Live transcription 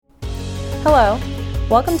Hello,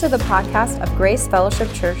 welcome to the podcast of Grace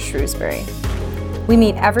Fellowship Church, Shrewsbury. We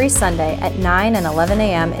meet every Sunday at 9 and 11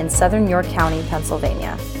 a.m. in Southern York County,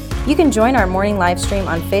 Pennsylvania. You can join our morning live stream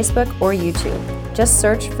on Facebook or YouTube. Just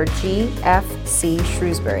search for GFC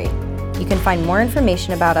Shrewsbury. You can find more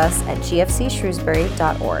information about us at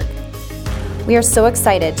gfcshrewsbury.org. We are so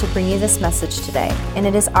excited to bring you this message today, and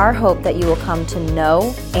it is our hope that you will come to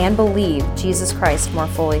know and believe Jesus Christ more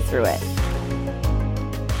fully through it.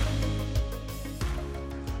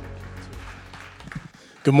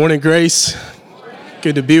 Good morning, Grace.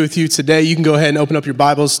 Good to be with you today. You can go ahead and open up your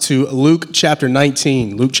Bibles to Luke chapter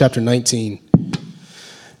 19. Luke chapter 19.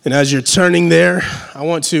 And as you're turning there, I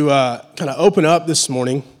want to kind of open up this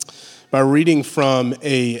morning by reading from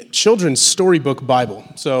a children's storybook Bible.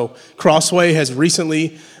 So Crossway has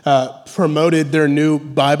recently promoted their new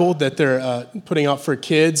Bible that they're putting out for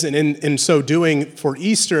kids. And in so doing, for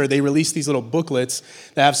Easter, they released these little booklets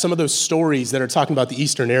that have some of those stories that are talking about the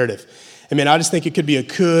Easter narrative. I mean, I just think it could be a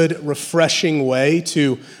good, refreshing way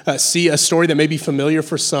to see a story that may be familiar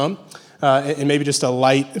for some, and maybe just a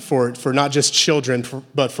light for not just children,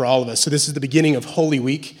 but for all of us. So this is the beginning of Holy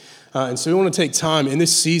Week, and so we want to take time in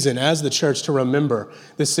this season as the church to remember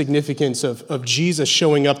the significance of Jesus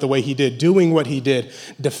showing up the way he did, doing what he did,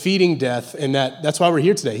 defeating death, and that's why we're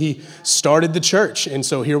here today. He started the church, and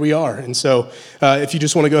so here we are. And so if you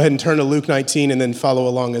just want to go ahead and turn to Luke 19 and then follow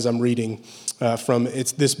along as I'm reading from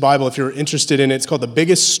this Bible, if you're interested in it. It's called The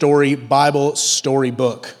Biggest Story Bible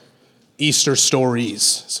Storybook, Easter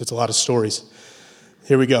Stories. So it's a lot of stories.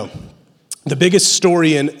 Here we go. The biggest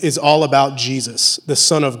story is all about Jesus, the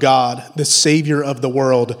Son of God, the Savior of the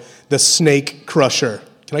world, the snake crusher.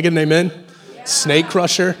 Can I get an amen? Yeah. Snake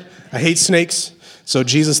crusher. I hate snakes. So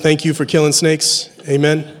Jesus, thank you for killing snakes.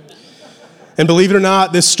 Amen. And believe it or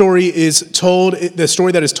not, the story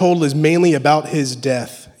that is told is mainly about his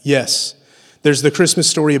death. Yes. There's the Christmas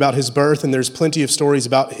story about his birth, and there's plenty of stories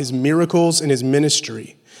about his miracles and his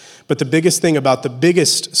ministry. But the biggest thing about the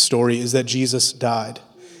biggest story is that Jesus died.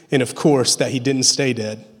 And of course, that he didn't stay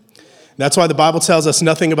dead. That's why the Bible tells us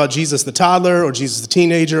nothing about Jesus the toddler, or Jesus the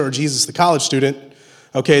teenager, or Jesus the college student.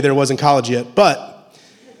 Okay, there wasn't college yet, but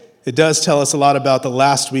it does tell us a lot about the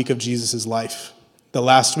last week of Jesus' life. The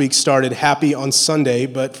last week started happy on Sunday,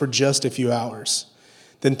 but for just a few hours.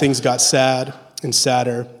 Then things got sad and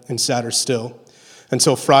sadder and sadder still,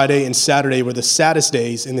 until Friday and Saturday were the saddest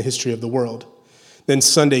days in the history of the world. Then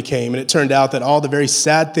Sunday came, and it turned out that all the very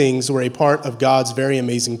sad things were a part of God's very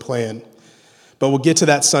amazing plan. But we'll get to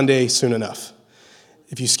that Sunday soon enough.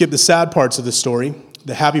 If you skip the sad parts of the story,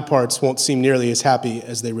 the happy parts won't seem nearly as happy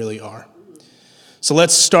as they really are. So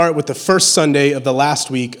let's start with the first Sunday of the last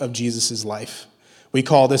week of Jesus' life. We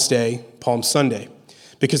call this day Palm Sunday,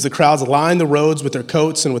 because the crowds lined the roads with their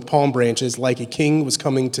coats and with palm branches like a king was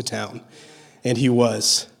coming to town. And he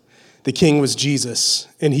was. The king was Jesus,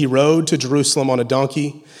 and he rode to Jerusalem on a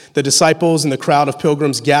donkey. The disciples and the crowd of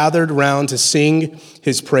pilgrims gathered round to sing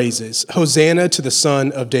his praises. Hosanna to the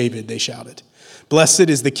Son of David, they shouted. Blessed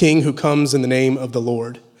is the king who comes in the name of the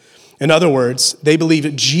Lord. In other words, they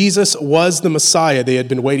believed Jesus was the Messiah they had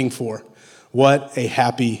been waiting for. What a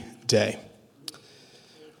happy day.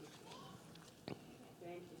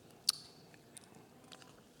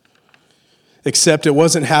 Except it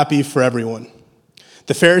wasn't happy for everyone.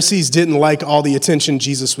 The Pharisees didn't like all the attention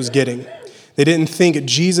Jesus was getting. They didn't think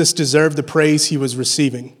Jesus deserved the praise he was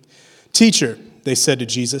receiving. Teacher, they said to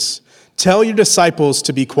Jesus, tell your disciples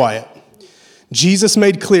to be quiet. Jesus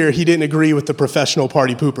made clear he didn't agree with the professional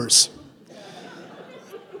party poopers.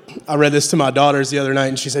 I read this to my daughters the other night,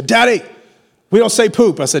 and she said, Daddy, we don't say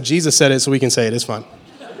poop. I said, Jesus said it, so we can say it. It's fine.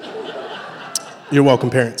 You're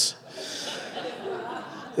welcome, parents.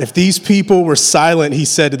 If these people were silent, he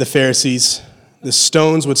said to the Pharisees, the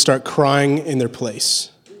stones would start crying in their place.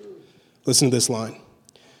 Listen to this line.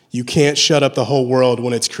 You can't shut up the whole world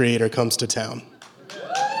when its creator comes to town.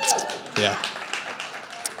 Yeah.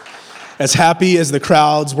 As happy as the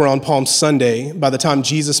crowds were on Palm Sunday, by the time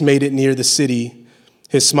Jesus made it near the city,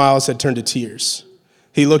 his smiles had turned to tears.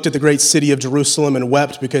 He looked at the great city of Jerusalem and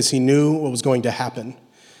wept because he knew what was going to happen.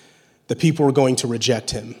 The people were going to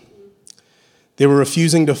reject him. They were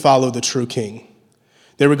refusing to follow the true king.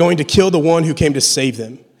 They were going to kill the one who came to save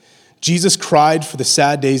them. Jesus cried for the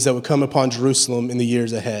sad days that would come upon Jerusalem in the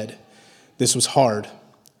years ahead. This was hard.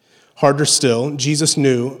 Harder still, Jesus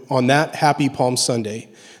knew on that happy Palm Sunday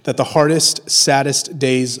that the hardest, saddest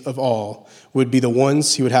days of all would be the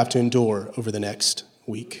ones he would have to endure over the next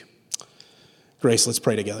week. Grace, let's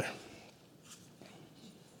pray together.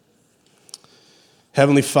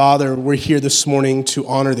 Heavenly Father, we're here this morning to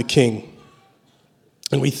honor the King.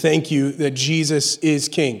 And we thank you that Jesus is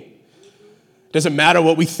King. Doesn't matter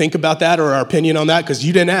what we think about that or our opinion on that because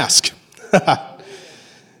you didn't ask.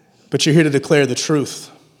 But you're here to declare the truth,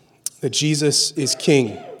 that Jesus is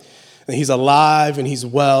King, that he's alive and he's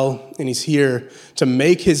well, and he's here to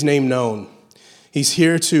make his name known. He's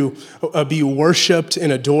here to be worshiped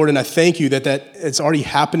and adored, and I thank you that it's already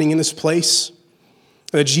happening in this place,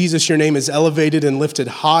 that Jesus, your name is elevated and lifted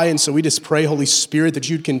high, and so we just pray, Holy Spirit, that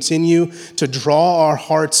you'd continue to draw our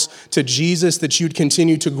hearts to Jesus, that you'd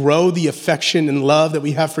continue to grow the affection and love that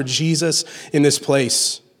we have for Jesus in this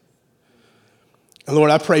place. And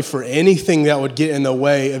Lord, I pray for anything that would get in the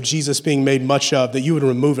way of Jesus being made much of, that you would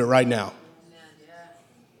remove it right now.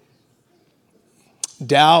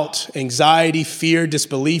 Doubt, anxiety, fear,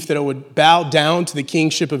 disbelief, that it would bow down to the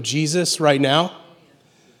kingship of Jesus right now.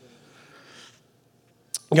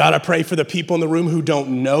 God, I pray for the people in the room who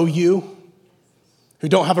don't know you, who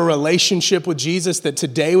don't have a relationship with Jesus, that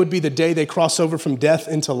today would be the day they cross over from death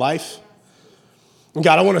into life. And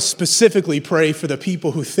God, I want to specifically pray for the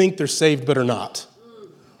people who think they're saved but are not.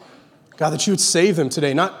 God, that you would save them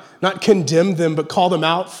today, not condemn them, but call them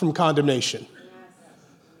out from condemnation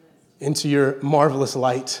into your marvelous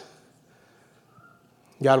light.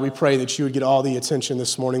 God, we pray that you would get all the attention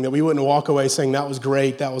this morning, that we wouldn't walk away saying that was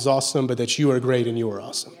great, that was awesome, but that you are great and you are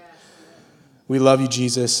awesome. We love you,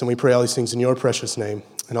 Jesus, and we pray all these things in your precious name.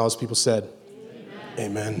 And all his people said,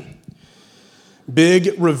 Amen.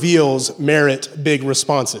 Big reveals merit big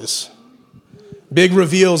responses. Big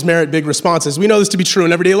reveals merit big responses. We know this to be true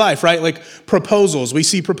in everyday life, right? Like proposals. We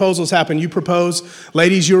see proposals happen. You propose.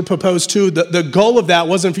 Ladies, you were proposed to. The goal of that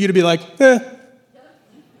wasn't for you to be like, let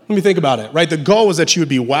me think about it, right? The goal was that you would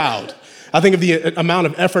be wowed. I think of the amount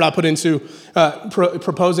of effort I put into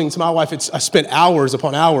proposing to my wife. I spent hours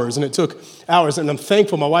upon hours, and it took hours. And I'm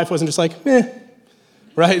thankful my wife wasn't just like,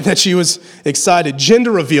 right? That she was excited.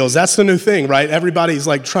 Gender reveals, that's the new thing, right? Everybody's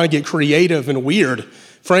like trying to get creative and weird,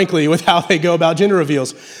 frankly, with how they go about gender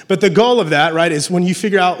reveals. But the goal of that, right, is when you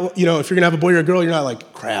figure out, if you're going to have a boy or a girl, you're not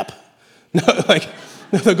like, crap. No, like,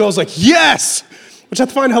 the goal is like, yes! Which I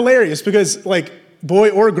find hilarious because, like,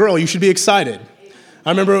 boy or girl, you should be excited.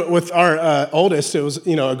 I remember with our oldest, it was,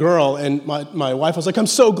 a girl, and my wife was like, I'm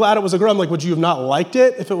so glad it was a girl. I'm like, would you have not liked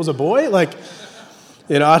it if it was a boy? Like,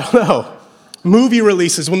 I don't know. Movie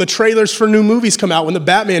releases, when the trailers for new movies come out, when the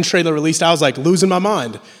Batman trailer released, I was like losing my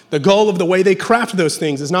mind. The goal of the way they craft those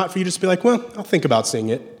things is not for you to just be like, well, I'll think about seeing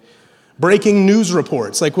it. Breaking news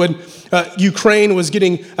reports, like when Ukraine was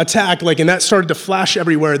getting attacked, and that started to flash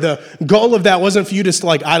everywhere, the goal of that wasn't for you just to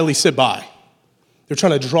idly sit by. They're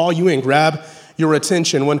trying to draw you in, grab your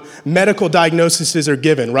attention. When medical diagnoses are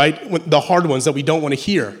given, right, the hard ones that we don't want to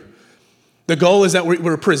hear, the goal is that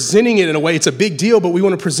we're presenting it in a way, it's a big deal, but we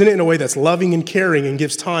want to present it in a way that's loving and caring and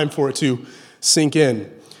gives time for it to sink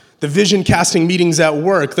in. The vision casting meetings at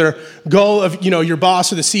work, their goal of, your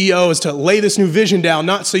boss or the CEO is to lay this new vision down,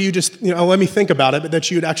 not so you just, let me think about it, but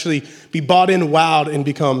that you'd actually be bought in, wowed, and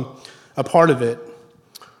become a part of it.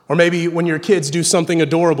 Or maybe when your kids do something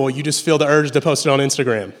adorable, you just feel the urge to post it on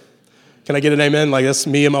Instagram. Can I get an amen? Like that's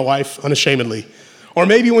me and my wife unashamedly. Or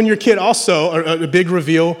maybe when your kid also, a big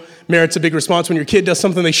reveal merits a big response when your kid does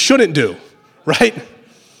something they shouldn't do, right?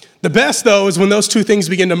 The best, though, is when those two things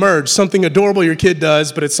begin to merge. Something adorable your kid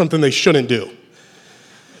does, but it's something they shouldn't do.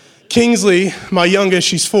 Kingsley, my youngest,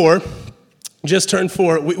 she's 4, just turned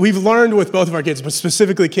 4. We've learned with both of our kids, but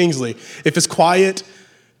specifically Kingsley, if it's quiet,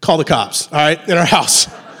 call the cops, all right, in our house.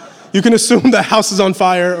 You can assume the house is on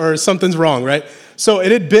fire or something's wrong, right? So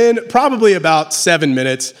it had been probably about 7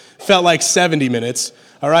 minutes, felt like 70 minutes,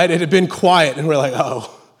 all right? It had been quiet, and we're like,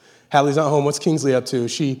 Hallie's not home. What's Kingsley up to?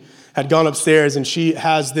 She had gone upstairs, and she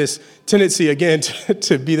has this tendency, again,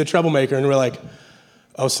 to be the troublemaker, and we're like,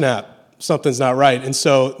 oh, snap, something's not right. And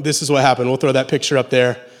so this is what happened. We'll throw that picture up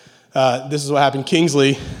there. This is what happened.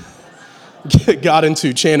 Kingsley got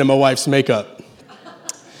into Chan and my wife's makeup.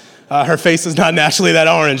 Her face is not naturally that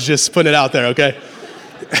orange, just putting it out there, okay?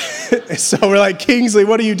 So we're like, Kingsley,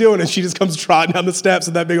 what are you doing? And she just comes trotting down the steps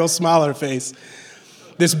with that big old smile on her face.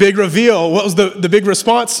 This big reveal, what was the big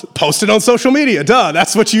response? Post it on social media. Duh,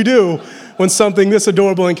 that's what you do when something this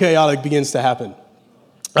adorable and chaotic begins to happen.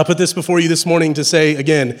 I put this before you this morning to say,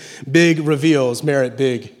 again, big reveals merit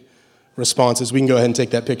big responses. We can go ahead and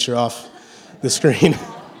take that picture off the screen.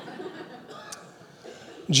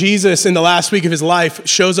 Jesus, in the last week of his life,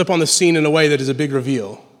 shows up on the scene in a way that is a big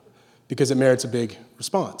reveal because it merits a big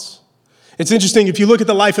response. It's interesting, if you look at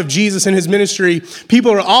the life of Jesus and his ministry,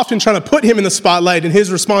 people are often trying to put him in the spotlight, and his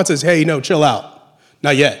response is, hey, no, chill out.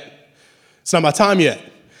 Not yet. It's not my time yet.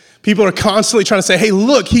 People are constantly trying to say, hey,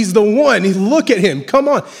 look, he's the one. Look at him. Come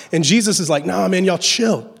on. And Jesus is like, nah, man, y'all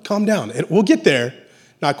chill. Calm down. And we'll get there.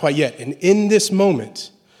 Not quite yet. And in this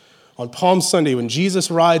moment, on Palm Sunday, when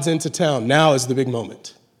Jesus rides into town, now is the big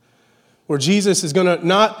moment where Jesus is going to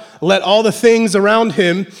not let all the things around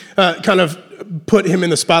him kind of put him in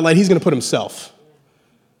the spotlight. He's going to put himself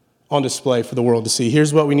on display for the world to see.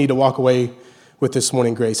 Here's what we need to walk away with this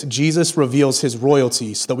morning, Grace. Jesus reveals his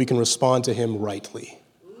royalty so that we can respond to him rightly.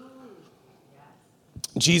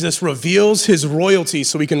 Jesus reveals his royalty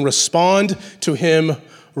so we can respond to him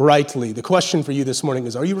rightly. The question for you this morning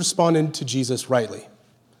is, are you responding to Jesus rightly?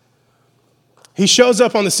 He shows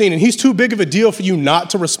up on the scene, and he's too big of a deal for you not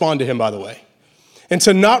to respond to him, by the way. And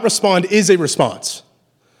to not respond is a response.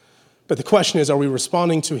 But the question is, are we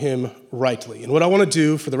responding to him rightly? And what I want to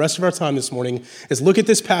do for the rest of our time this morning is look at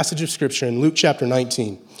this passage of Scripture in Luke chapter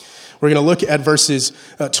 19. We're going to look at verses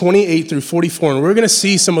 28 through 44, and we're going to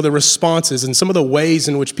see some of the responses and some of the ways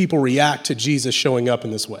in which people react to Jesus showing up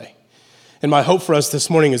in this way. And my hope for us this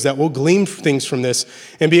morning is that we'll glean things from this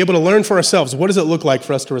and be able to learn for ourselves, what does it look like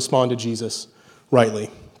for us to respond to Jesus rightly?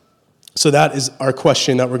 So that is our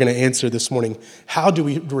question that we're going to answer this morning. How do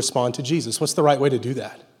we respond to Jesus? What's the right way to do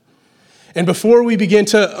that? And before we begin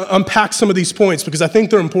to unpack some of these points, because I think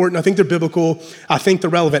they're important, I think they're biblical, I think they're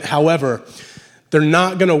relevant. However, they're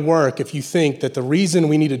not going to work if you think that the reason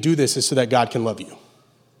we need to do this is so that God can love you.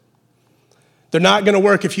 They're not going to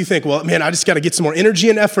work if you think, well, man, I just got to get some more energy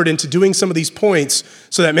and effort into doing some of these points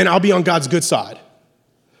so that, man, I'll be on God's good side.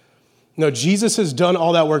 No, Jesus has done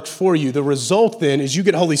all that work for you. The result then is you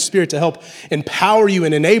get Holy Spirit to help empower you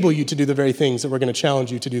and enable you to do the very things that we're going to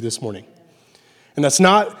challenge you to do this morning. And that's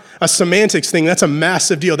not a semantics thing. That's a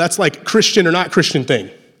massive deal. That's like Christian or not Christian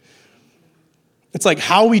thing. It's like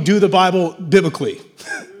how we do the Bible biblically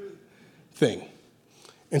thing.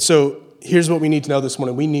 And so here's what we need to know this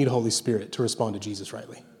morning. We need Holy Spirit to respond to Jesus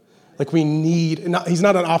rightly. Like we need, he's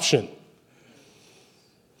not an option.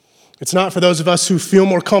 It's not for those of us who feel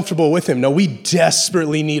more comfortable with him. No, we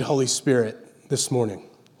desperately need Holy Spirit this morning.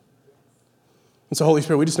 And so Holy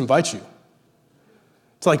Spirit, we just invite you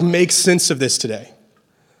to like make sense of this today.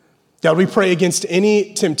 God, we pray against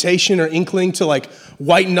any temptation or inkling to like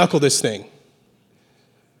white knuckle this thing.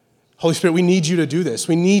 Holy Spirit, we need you to do this.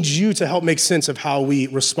 We need you to help make sense of how we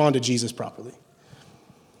respond to Jesus properly.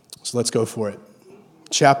 So let's go for it.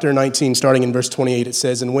 Chapter 19, starting in verse 28, it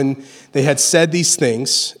says, "And when they had said these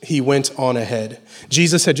things, he went on ahead."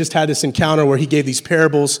 Jesus had just had this encounter where he gave these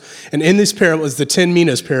parables, and in this parable is the 10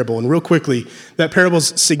 minas parable. And real quickly, that parable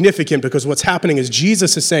is significant because what's happening is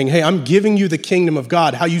Jesus is saying, hey, I'm giving you the kingdom of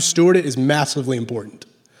God. How you steward it is massively important.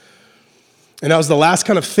 And that was the last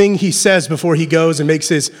kind of thing he says before he goes and makes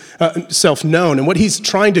his self known. And what he's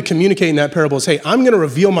trying to communicate in that parable is, hey, I'm going to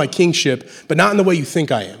reveal my kingship, but not in the way you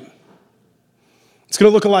think I am. It's going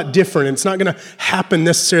to look a lot different, and it's not going to happen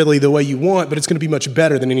necessarily the way you want, but it's going to be much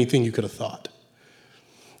better than anything you could have thought.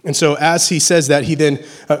 And so as he says that, he then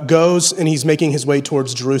goes and he's making his way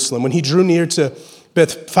towards Jerusalem. When he drew near to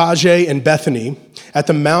Bethphage and Bethany, at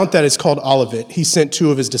the mount that is called Olivet, he sent 2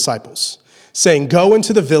 of his disciples, saying, "Go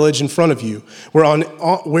into the village in front of you, where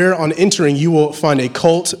on entering you will find a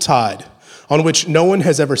colt tied, on which no one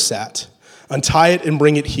has ever sat. Untie it and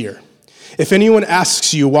bring it here. If anyone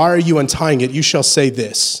asks you, 'Why are you untying it?' you shall say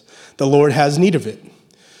this, 'The Lord has need of it.'"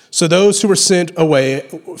 So those who were sent away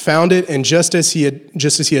found it, and just as he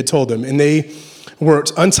had told them, and they were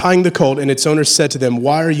untying the colt, and its owner said to them,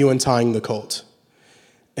 "Why are you untying the colt?"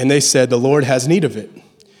 And they said, "The Lord has need of it."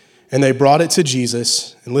 And they brought it to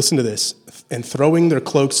Jesus, and listen to this, and throwing their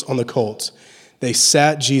cloaks on the colt, they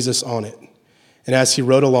sat Jesus on it. And as he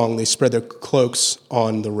rode along, they spread their cloaks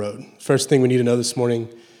on the road. First thing we need to know this morning,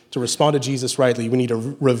 to respond to Jesus rightly, we need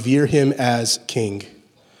to revere him as king.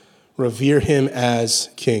 Revere him as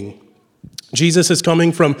king. Jesus is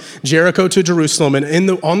coming from Jericho to Jerusalem,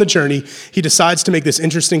 and on the journey, he decides to make this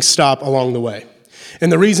interesting stop along the way.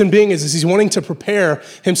 And the reason being is he's wanting to prepare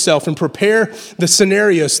himself and prepare the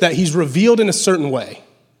scenarios that he's revealed in a certain way.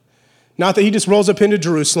 Not that he just rolls up into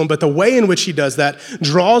Jerusalem, but the way in which he does that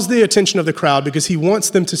draws the attention of the crowd because he wants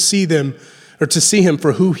them to see him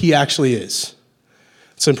for who he actually is.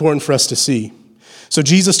 It's important for us to see. So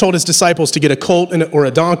Jesus told his disciples to get a colt or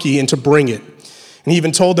a donkey and to bring it. And he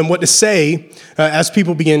even told them what to say as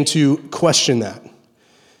people begin to question that.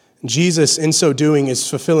 Jesus, in so doing, is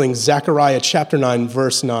fulfilling Zechariah chapter 9,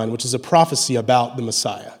 verse 9, which is a prophecy about the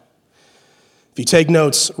Messiah. If you take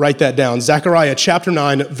notes, write that down. Zechariah chapter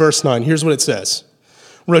 9, verse 9. Here's what it says.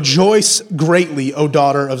 "Rejoice greatly, O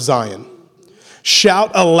daughter of Zion.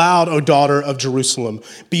 Shout aloud, O daughter of Jerusalem.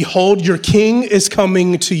 Behold, your king is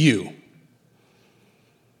coming to you."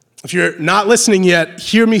 If you're not listening yet,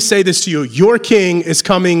 hear me say this to you. Your king is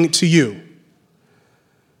coming to you.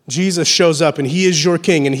 Jesus shows up and he is your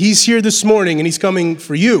king, and he's here this morning and he's coming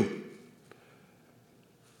for you.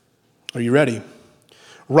 Are you ready?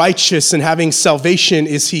 Righteous and having salvation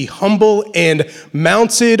is he, humble and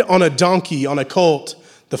mounted on a donkey, on a colt,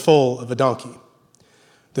 the foal of a donkey.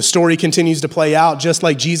 The story continues to play out just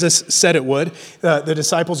like Jesus said it would. The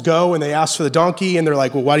disciples go and they ask for the donkey, and they're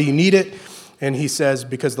like, well, why do you need it? And he says,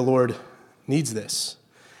 because the Lord needs this.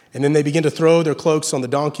 And then they begin to throw their cloaks on the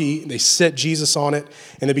donkey, and they set Jesus on it,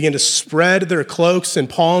 and they begin to spread their cloaks and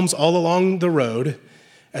palms all along the road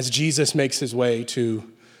as Jesus makes his way to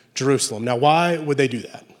Jerusalem. Now, why would they do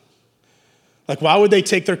that? Like, why would they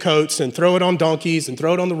take their coats and throw it on donkeys and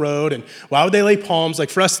throw it on the road? And why would they lay palms? Like,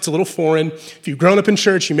 for us, it's a little foreign. If you've grown up in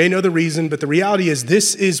church, you may know the reason, but the reality is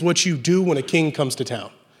this is what you do when a king comes to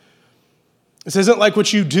town. This isn't like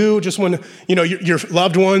what you do just when, your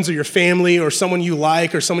loved ones or your family or someone you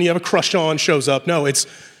like or someone you have a crush on shows up. No, it's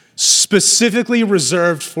specifically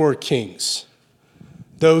reserved for kings,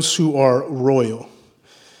 those who are royal.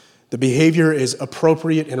 The behavior is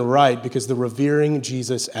appropriate and right because they're revering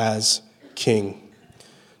Jesus as king.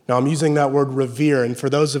 Now, I'm using that word revere, and for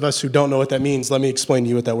those of us who don't know what that means, let me explain to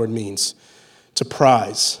you what that word means. To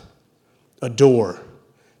prize, adore,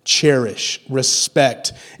 cherish,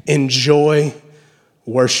 respect, enjoy,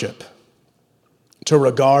 worship. To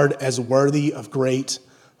regard as worthy of great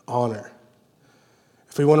honor.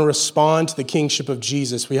 If we want to respond to the kingship of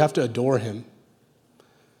Jesus, we have to adore him.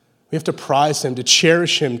 We have to prize him, to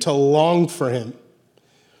cherish him, to long for him.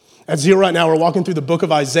 At Zeal right now, we're walking through the book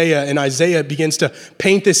of Isaiah, and Isaiah begins to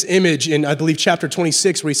paint this image in, I believe, chapter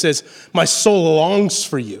 26, where he says, my soul longs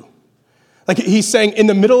for you. Like he's saying, in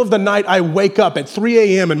the middle of the night, I wake up at 3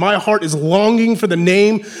 a.m., and my heart is longing for the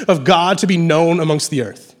name of God to be known amongst the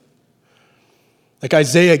earth. Like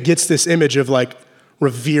Isaiah gets this image of like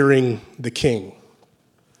revering the king,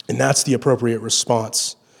 and that's the appropriate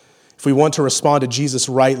response. If we want to respond to Jesus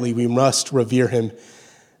rightly, we must revere him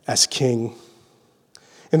as king.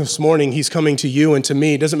 And this morning, he's coming to you and to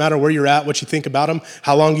me. It doesn't matter where you're at, what you think about him,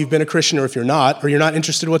 how long you've been a Christian, or if you're not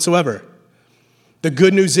interested whatsoever. The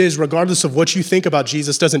good news is, regardless of what you think about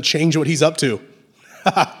Jesus, doesn't change what he's up to.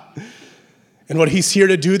 And what he's here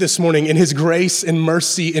to do this morning in his grace and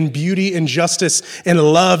mercy and beauty and justice and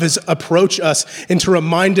love is approach us and to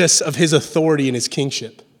remind us of his authority and his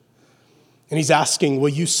kingship. And he's asking, will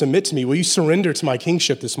you submit to me? Will you surrender to my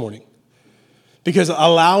kingship this morning? Because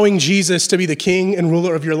allowing Jesus to be the king and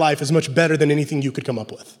ruler of your life is much better than anything you could come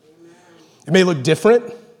up with. It may look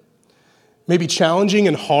different, may be challenging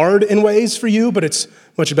and hard in ways for you, but it's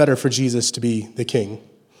much better for Jesus to be the king.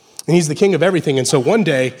 And he's the king of everything. And so one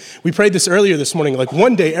day, we prayed this earlier this morning, like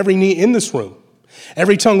one day every knee in this room,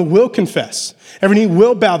 every tongue will confess, every knee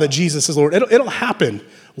will bow that Jesus is Lord. It'll happen.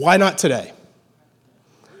 Why not today?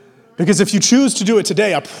 Because if you choose to do it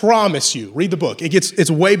today, I promise you, read the book. It's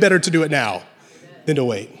way better to do it now than to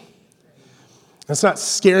wait. That's not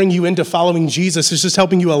scaring you into following Jesus. It's just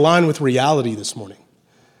helping you align with reality this morning.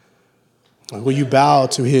 Will you bow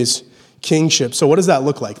to his kingship? So what does that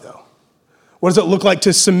look like, though? What does it look like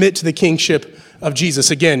to submit to the kingship of Jesus?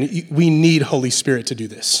 Again, we need Holy Spirit to do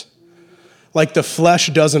this. Like the flesh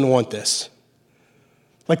doesn't want this.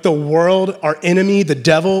 Like the world, our enemy, the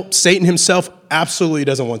devil, Satan himself absolutely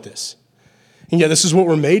doesn't want this. And yet this is what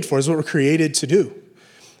we're made for, this is what we're created to do.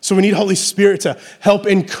 So we need Holy Spirit to help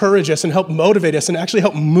encourage us and help motivate us and actually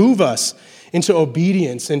help move us into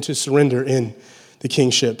obedience and to surrender in the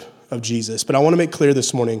kingship of Jesus. But I want to make clear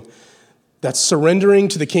this morning that surrendering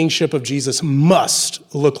to the kingship of Jesus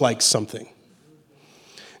must look like something.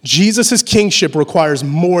 Jesus' kingship requires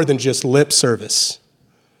more than just lip service.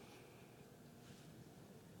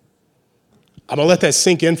 I'm going to let that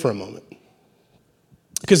sink in for a moment.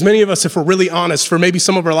 Because many of us, if we're really honest, for maybe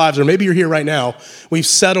some of our lives, or maybe you're here right now, we've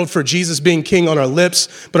settled for Jesus being king on our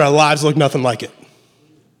lips, but our lives look nothing like it.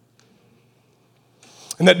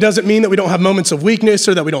 And that doesn't mean that we don't have moments of weakness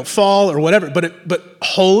or that we don't fall or whatever, but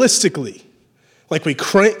holistically, like we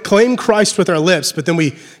claim Christ with our lips, but then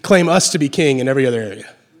we claim us to be king in every other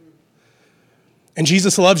area. And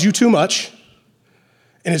Jesus loves you too much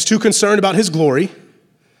and is too concerned about his glory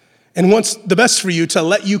and wants the best for you to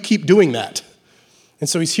let you keep doing that. And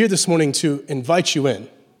so he's here this morning to invite you in.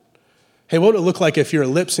 Hey, what would it look like if your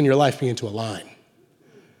lips and your life begin to align?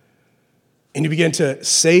 And you begin to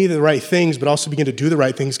say the right things, but also begin to do the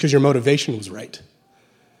right things because your motivation was right.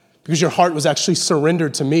 Because your heart was actually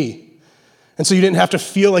surrendered to me. And so you didn't have to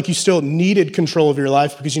feel like you still needed control of your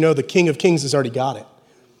life because you know the King of Kings has already got it.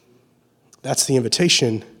 That's the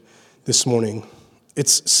invitation this morning.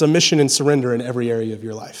 It's submission and surrender in every area of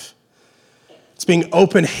your life. It's being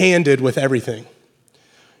open-handed with everything.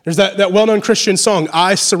 There's that well-known Christian song,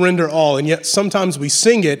 I surrender all, and yet sometimes we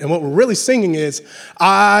sing it, and what we're really singing is,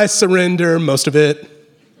 I surrender most of it.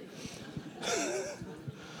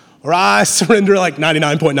 Or I surrender like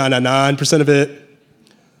 99.999% of it.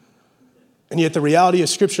 And yet the reality of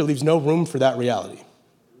Scripture leaves no room for that reality.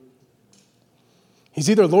 He's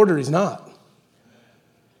either Lord or he's not.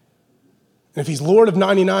 And if he's Lord of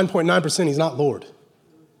 99.9%, he's not Lord.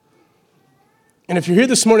 And if you're here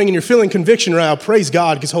this morning and you're feeling conviction right now, praise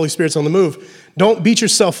God because Holy Spirit's on the move. Don't beat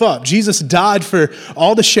yourself up. Jesus died for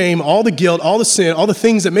all the shame, all the guilt, all the sin, all the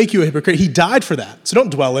things that make you a hypocrite. He died for that. So don't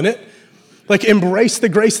dwell in it. Like embrace the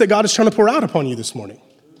grace that God is trying to pour out upon you this morning.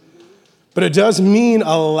 But it does mean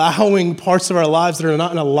allowing parts of our lives that are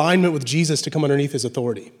not in alignment with Jesus to come underneath his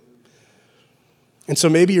authority. And so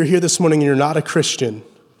maybe you're here this morning and you're not a Christian.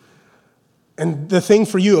 And the thing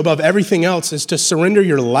for you above everything else is to surrender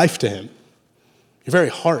your life to him. Your very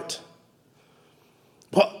heart.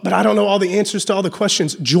 But I don't know all the answers to all the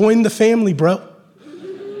questions. Join the family, bro.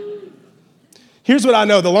 Here's what I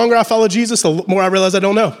know. The longer I follow Jesus, the more I realize I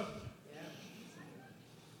don't know.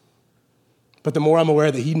 But the more I'm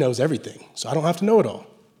aware that he knows everything. So I don't have to know it all.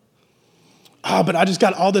 But I just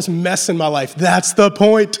got all this mess in my life. That's the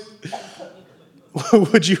point.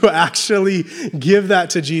 Would you actually give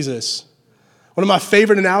that to Jesus? One of my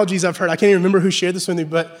favorite analogies I've heard, I can't even remember who shared this with me,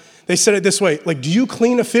 but they said it this way, like, do you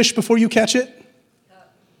clean a fish before you catch it?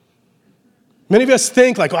 Many of us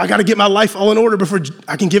think like, I got to get my life all in order before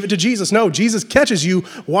I can give it to Jesus. No, Jesus catches you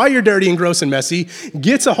while you're dirty and gross and messy,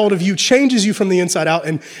 gets a hold of you, changes you from the inside out,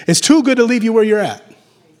 and is too good to leave you where you're at.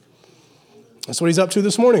 That's what he's up to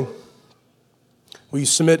this morning. Will you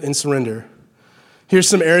submit and surrender? Here's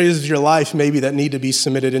some areas of your life maybe that need to be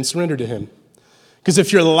submitted and surrendered to him. Because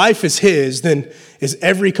if your life is his, then is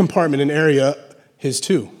every compartment and area his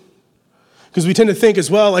too. Because we tend to think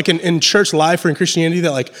as well, like in church life or in Christianity,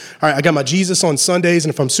 that like, all right, I got my Jesus on Sundays,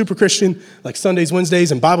 and if I'm super Christian, like Sundays,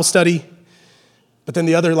 Wednesdays, and Bible study, but then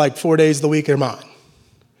the other like 4 days of the week are mine.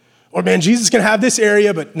 Or man, Jesus can have this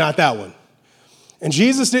area, but not that one. And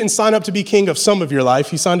Jesus didn't sign up to be king of some of your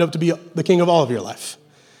life. He signed up to be the king of all of your life.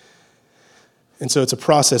 And so it's a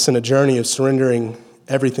process and a journey of surrendering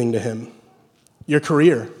everything to him. Your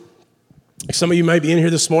career. Some of you might be in here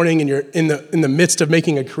this morning and you're in the midst of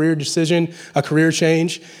making a career decision, a career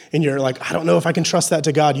change, and you're like, I don't know if I can trust that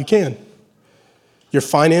to God. You can. Your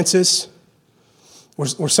finances,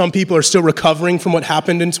 where some people are still recovering from what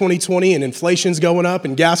happened in 2020 and inflation's going up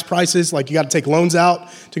and gas prices, like you got to take loans out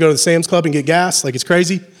to go to the Sam's Club and get gas, like it's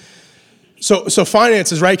crazy. So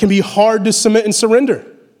finances, right, can be hard to submit and surrender.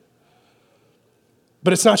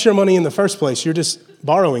 But it's not your money in the first place. You're just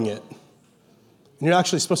borrowing it. And you're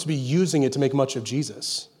actually supposed to be using it to make much of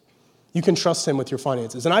Jesus. You can trust him with your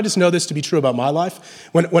finances. And I just know this to be true about my life.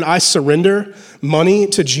 When I surrender money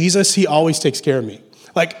to Jesus, he always takes care of me.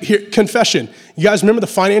 Like, here, confession. You guys remember the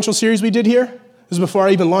financial series we did here? This was before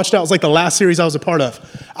I even launched out. It was like the last series I was a part of.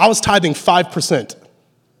 I was tithing 5%.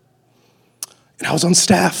 And I was on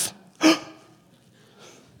staff.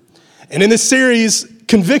 And in this series,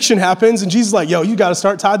 conviction happens, and Jesus is like, yo, you got to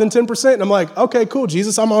start tithing 10%. And I'm like, okay, cool,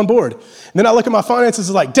 Jesus, I'm on board. And then I look at my finances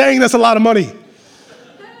and like, dang, that's a lot of money.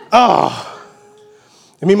 Oh.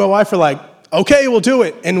 And me and my wife are like, okay, we'll do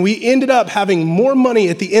it. And we ended up having more money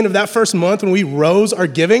at the end of that first month when we rose our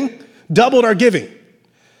giving, doubled our giving.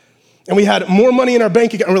 And we had more money in our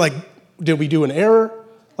bank account. And we're like, did we do an error?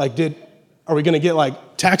 Like, are we going to get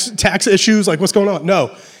like tax issues? Like, what's going on?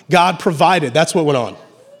 No, God provided. That's what went on.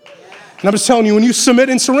 And I'm just telling you, when you submit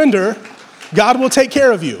and surrender, God will take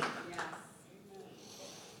care of you.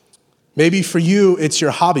 Maybe for you, it's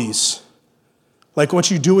your hobbies, like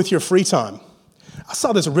what you do with your free time. I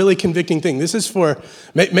saw this really convicting thing. This is for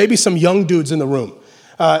maybe some young dudes in the room.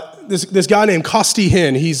 This guy named Costi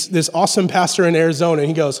Hinn, he's this awesome pastor in Arizona, and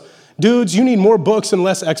he goes, dudes, you need more books and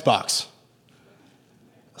less Xbox.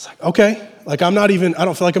 I was like, okay. Like I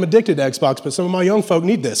don't feel like I'm addicted to Xbox, but some of my young folk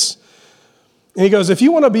need this. And he goes, if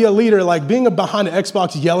you want to be a leader, like being behind an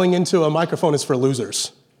Xbox yelling into a microphone is for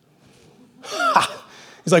losers.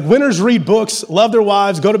 He's like, winners read books, love their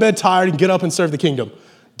wives, go to bed tired, and get up and serve the kingdom.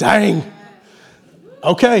 Dang.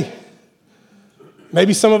 Okay.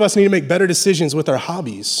 Maybe some of us need to make better decisions with our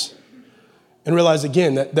hobbies and realize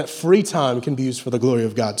again that free time can be used for the glory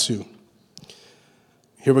of God too.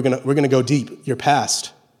 Here we're gonna go deep. Your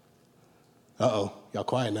past. Uh-oh, y'all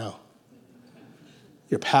quiet now.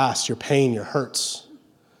 Your past, your pain, your hurts.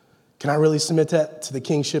 Can I really submit that to the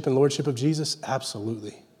kingship and lordship of Jesus?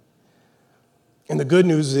 Absolutely. And the good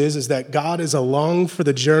news is that God is along for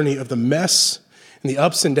the journey of the mess and the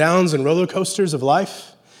ups and downs and roller coasters of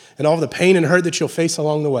life and all the pain and hurt that you'll face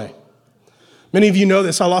along the way. Many of you know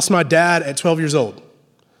this. I lost my dad at 12 years old.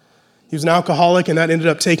 He was an alcoholic, and that ended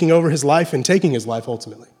up taking over his life and taking his life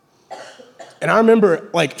ultimately. And I remember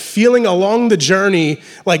feeling along the journey,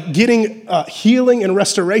 getting healing and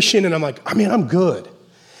restoration, and I'm like, I mean, I'm good.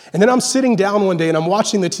 And then I'm sitting down one day and I'm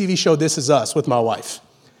watching the TV show This Is Us with my wife.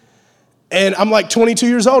 And I'm 22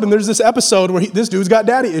 years old, and there's this episode where this dude's got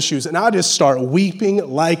daddy issues, and I just start weeping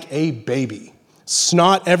like a baby.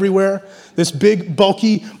 Snot everywhere. This big,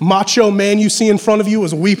 bulky, macho man you see in front of you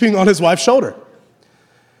was weeping on his wife's shoulder.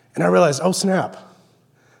 And I realized, oh snap,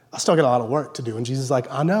 I still got a lot of work to do. And Jesus is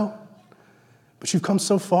like, I know, but you've come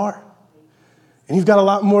so far, and you've got a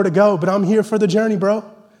lot more to go, but I'm here for the journey, bro.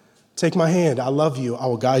 Take my hand. I love you. I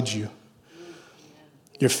will guide you.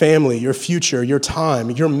 Your family, your future, your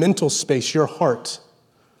time, your mental space, your heart.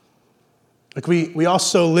 We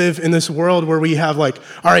also live in this world where we have all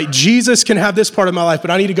right, Jesus can have this part of my life,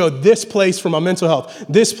 but I need to go this place for my mental health,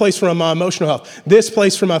 this place for my emotional health, this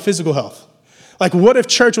place for my physical health. What if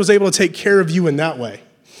church was able to take care of you in that way?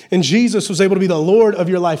 And Jesus was able to be the Lord of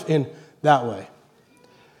your life in that way.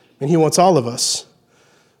 And he wants all of us.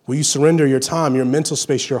 Will you surrender your time, your mental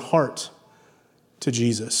space, your heart to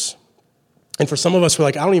Jesus? And for some of us, we're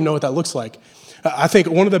I don't even know what that looks like. I think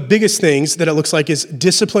one of the biggest things that it looks like is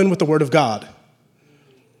discipline with the Word of God.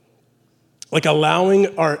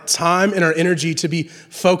 Allowing our time and our energy to be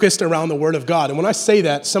focused around the Word of God. And when I say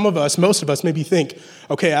that, most of us maybe think,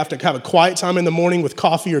 okay, I have to have a quiet time in the morning with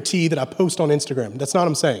coffee or tea that I post on Instagram. That's not what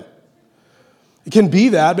I'm saying. It can be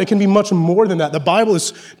that, but it can be much more than that. The Bible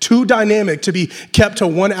is too dynamic to be kept to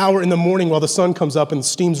 1 hour in the morning while the sun comes up and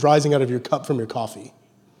steam's rising out of your cup from your coffee.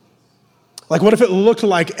 What if it looked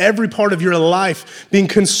like every part of your life being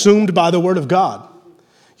consumed by the Word of God?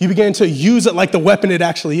 You began to use it like the weapon it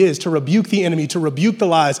actually is, to rebuke the enemy, to rebuke the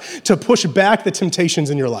lies, to push back the temptations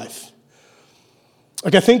in your life. I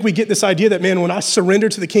think we get this idea that, man, when I surrender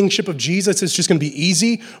to the kingship of Jesus, it's just going to be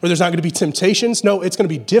easy, or there's not going to be temptations. No, it's going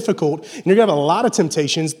to be difficult, and you're going to have a lot of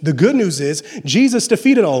temptations. The good news is Jesus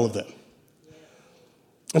defeated all of them.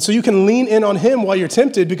 And so you can lean in on him while you're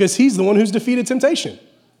tempted because he's the one who's defeated temptation.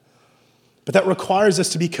 But that requires us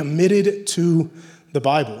to be committed to the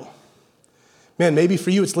Bible. Man, maybe for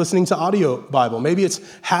you it's listening to audio Bible. Maybe it's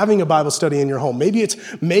having a Bible study in your home. Maybe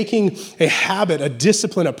it's making a habit, a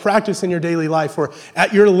discipline, a practice in your daily life where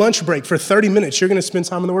at your lunch break for 30 minutes, you're going to spend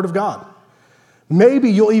time in the Word of God. Maybe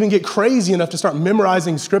you'll even get crazy enough to start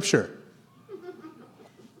memorizing Scripture.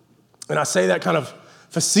 And I say that kind of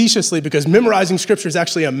facetiously because memorizing Scripture is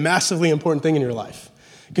actually a massively important thing in your life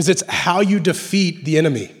because it's how you defeat the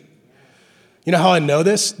enemy. You know how I know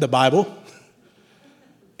this? The Bible.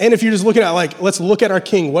 And if you're just looking at let's look at our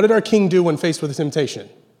king. What did our king do when faced with a temptation?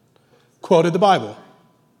 Quoted the Bible.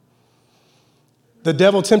 The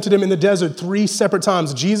devil tempted him in the desert 3 separate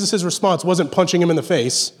times. Jesus' response wasn't punching him in the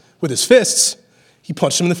face with his fists. He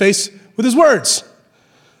punched him in the face with his words.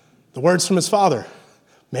 The words from his Father.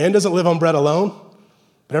 Man doesn't live on bread alone,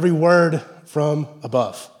 but every word from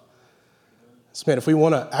above. So man, if we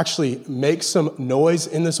want to actually make some noise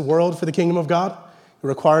in this world for the kingdom of God, it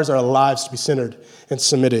requires our lives to be centered and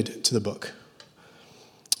submitted to the book.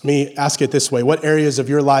 Let me ask it this way. What areas of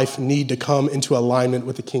your life need to come into alignment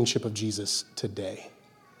with the kingship of Jesus today?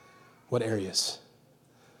 What areas?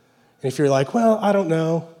 And if you're well, I don't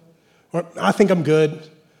know, or I think I'm good,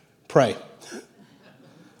 pray.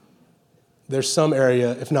 There's some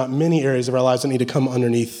area, if not many areas of our lives that need to come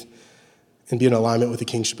underneath and be in alignment with the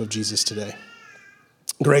kingship of Jesus today.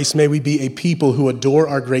 Grace, may we be a people who adore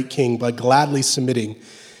our great King by gladly submitting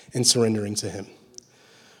and surrendering to him.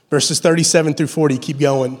 Verses 37 through 40, keep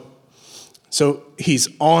going. So he's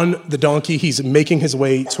on the donkey. He's making his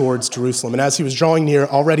way towards Jerusalem. And as he was drawing near,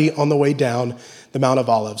 already on the way down the Mount of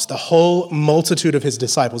Olives, the whole multitude of his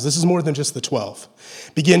disciples, this is more than just the 12,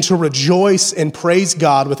 began to rejoice and praise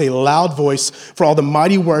God with a loud voice for all the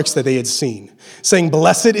mighty works that they had seen, saying,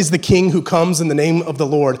 "Blessed is the King who comes in the name of the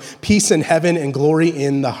Lord, peace in heaven and glory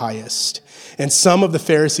in the highest." And some of the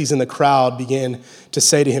Pharisees in the crowd began to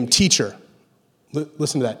say to him, "Teacher,"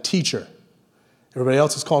 listen to that, teacher. Everybody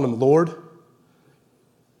else is calling him Lord.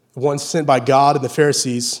 The ones sent by God and the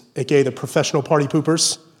Pharisees, aka the professional party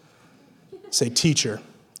poopers, say, "Teacher,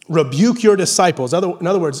 rebuke your disciples." In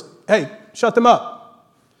other words, hey, shut them up.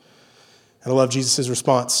 And I love Jesus'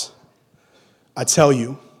 response. "I tell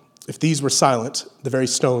you, if these were silent, the very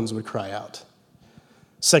stones would cry out."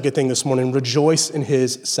 Second thing this morning, rejoice in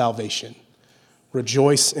his salvation.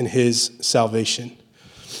 Rejoice in his salvation.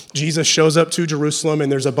 Jesus shows up to Jerusalem, and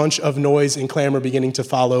there's a bunch of noise and clamor beginning to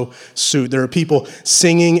follow suit. There are people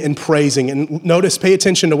singing and praising. And notice, pay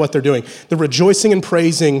attention to what they're doing. They're rejoicing and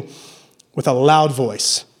praising with a loud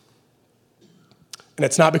voice. And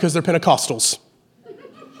it's not because they're Pentecostals.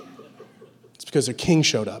 It's because their king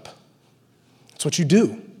showed up. That's what you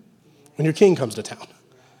do when your king comes to town.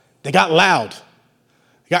 They got loud.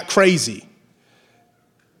 They got crazy.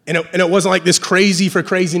 And it wasn't like this crazy for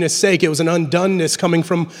craziness' sake. It was an undoneness coming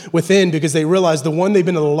from within because they realized the one they've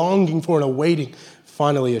been longing for and awaiting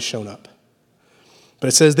finally has shown up. But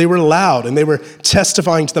it says they were loud and they were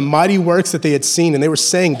testifying to the mighty works that they had seen. And they were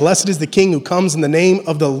saying, "Blessed is the King who comes in the name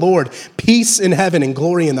of the Lord. Peace in heaven and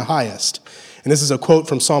glory in the highest." And this is a quote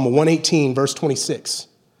from Psalm 118, verse 26,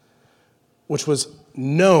 which was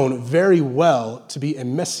known very well to be a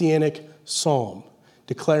messianic psalm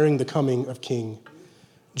declaring the coming of King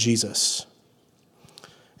Jesus.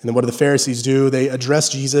 And then what do the Pharisees do? They address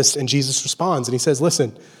Jesus, and Jesus responds, and he says,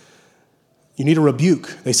 "Listen, you need a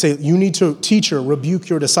rebuke." They say, "You need to, teacher, rebuke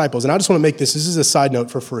your disciples." And I just want to make this is a side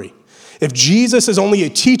note for free. If Jesus is only a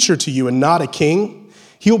teacher to you and not a king,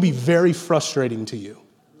 he will be very frustrating to you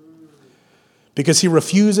because he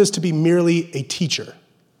refuses to be merely a teacher.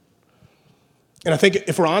 And I think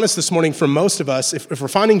if we're honest this morning, for most of us, if we're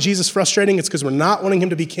finding Jesus frustrating, it's because we're not wanting him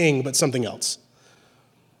to be king, but something else.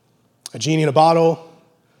 A genie in a bottle,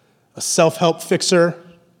 a self-help fixer,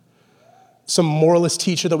 some moralist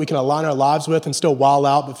teacher that we can align our lives with and still wild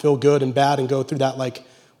out but feel good and bad and go through that like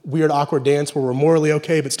weird, awkward dance where we're morally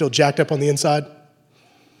okay but still jacked up on the inside.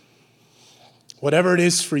 Whatever it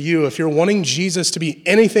is for you, if you're wanting Jesus to be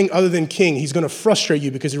anything other than king, he's going to frustrate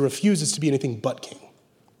you because he refuses to be anything but king.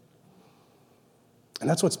 And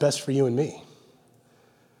that's what's best for you and me.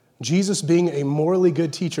 Jesus being a morally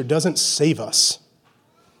good teacher doesn't save us.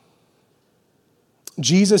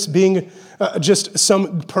 Jesus being just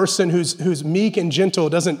some person who's meek and gentle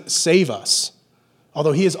doesn't save us,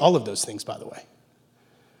 although he is all of those things, by the way.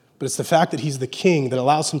 But it's the fact that he's the king that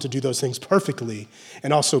allows him to do those things perfectly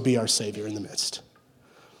and also be our savior in the midst.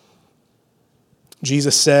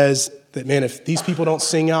 Jesus says that, man, if these people don't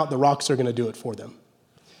sing out, the rocks are going to do it for them.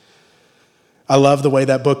 I love the way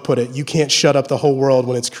that book put it. You can't shut up the whole world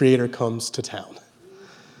when its creator comes to town.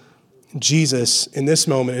 Jesus, in this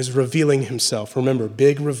moment, is revealing himself. Remember,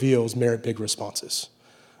 big reveals merit big responses.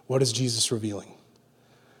 What is Jesus revealing?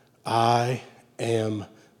 I am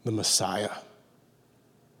the Messiah.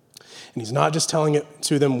 And he's not just telling it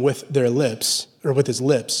to them with their lips, or with his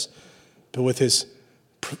lips, but with his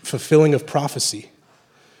fulfilling of prophecy,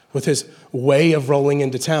 with his way of rolling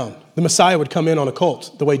into town. The Messiah would come in on a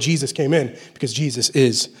colt, the way Jesus came in, because Jesus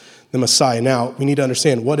is the Messiah. Now, we need to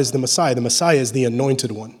understand, what is the Messiah? The Messiah is the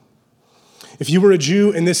anointed one. If you were a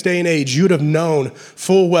Jew in this day and age, you'd have known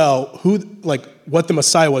full well what the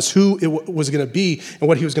Messiah was, who it was going to be, and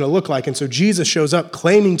what he was going to look like. And so Jesus shows up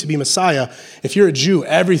claiming to be Messiah. If you're a Jew,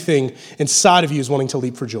 everything inside of you is wanting to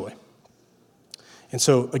leap for joy. And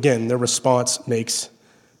so, again, their response makes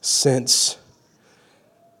sense.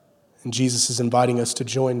 And Jesus is inviting us to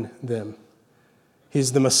join them.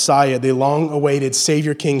 He's the Messiah, the long-awaited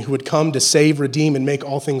Savior King who would come to save, redeem, and make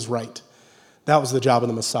all things right. That was the job of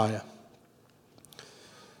the Messiah.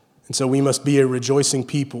 And so we must be a rejoicing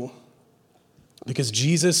people because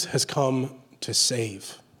Jesus has come to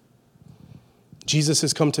save. Jesus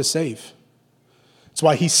has come to save. That's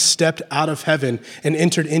why he stepped out of heaven and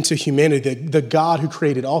entered into humanity. The God who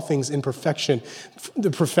created all things in perfection, the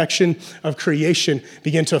perfection of creation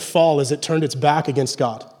began to fall as it turned its back against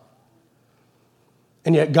God.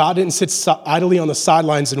 And yet God didn't sit idly on the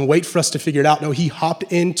sidelines and wait for us to figure it out. No, he hopped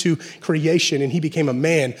into creation and he became a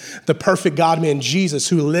man, the perfect God-man, Jesus,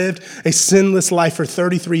 who lived a sinless life for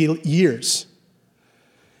 33 years.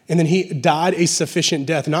 And then he died a sufficient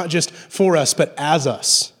death, not just for us, but as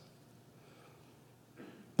us.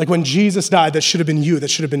 Like when Jesus died, that should have been you, that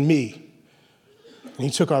should have been me. And he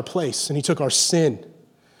took our place and he took our sin.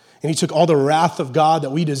 And he took all the wrath of God that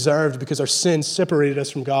we deserved because our sin separated us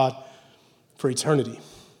from God for eternity.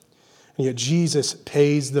 And yet Jesus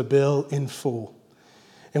pays the bill in full.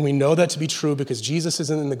 And we know that to be true because Jesus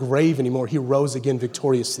isn't in the grave anymore. He rose again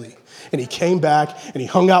victoriously. And he came back and he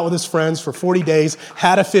hung out with his friends for 40 days,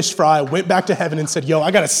 had a fish fry, went back to heaven and said, "Yo,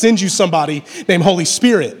 I got to send you somebody named Holy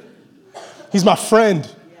Spirit. He's my friend.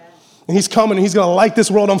 And he's coming and he's going to light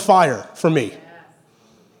this world on fire for me."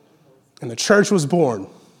 And the church was born.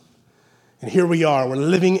 And here we are. We're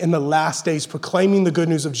living in the last days, proclaiming the good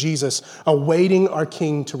news of Jesus, awaiting our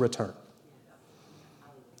King to return.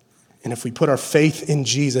 And if we put our faith in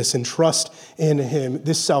Jesus and trust in him,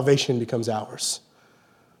 this salvation becomes ours.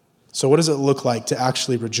 So what does it look like to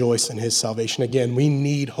actually rejoice in his salvation? Again, we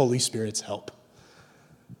need Holy Spirit's help.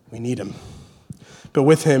 We need him. But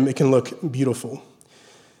with him, it can look beautiful.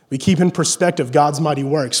 We keep in perspective God's mighty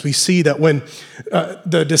works. We see that when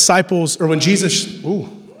the disciples, or when Jesus,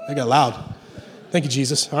 they got loud. Thank you,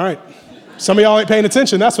 Jesus. All right. Some of y'all ain't paying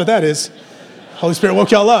attention. That's what that is. Holy Spirit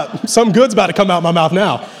woke y'all up. Something good's about to come out of my mouth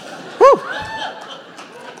now. Woo!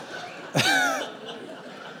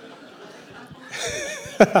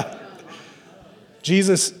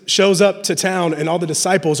 Jesus shows up to town and all the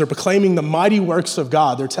disciples are proclaiming the mighty works of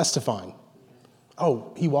God. They're testifying.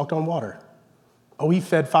 Oh, he walked on water. Oh, he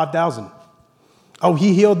fed 5,000. Oh,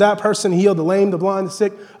 he healed that person. He healed the lame, the blind, the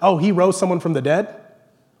sick. Oh, he rose someone from the dead.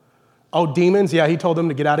 Oh, demons. Yeah, he told them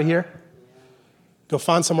to get out of here. Go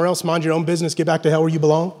find somewhere else. Mind your own business. Get back to hell where you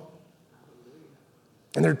belong.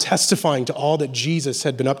 And they're testifying to all that Jesus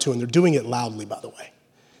had been up to. And they're doing it loudly, by the way.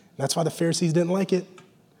 And that's why the Pharisees didn't like it.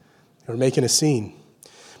 They were making a scene.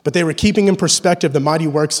 But they were keeping in perspective the mighty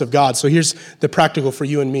works of God. So here's the practical for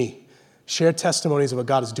you and me. Share testimonies of what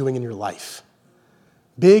God is doing in your life.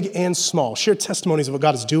 Big and small. Share testimonies of what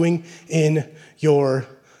God is doing in your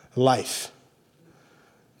life.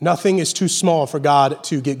 Nothing is too small for God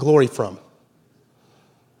to get glory from.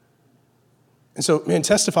 And so, man,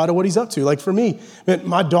 testify to what he's up to. Like for me, man,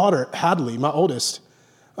 my daughter, Hadley, my oldest,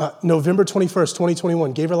 November 21st,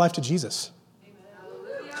 2021, gave her life to Jesus.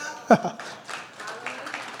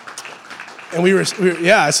 And we were,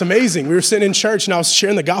 yeah, it's amazing. We were sitting in church and I was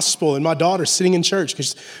sharing the gospel and my daughter's sitting in church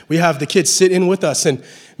because we have the kids sit in with us. And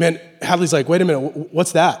man, Hadley's like, wait a minute,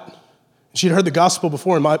 what's that? She'd heard the gospel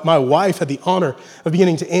before and my wife had the honor of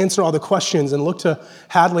beginning to answer all the questions and look to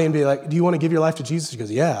Hadley and be like, do you want to give your life to Jesus? She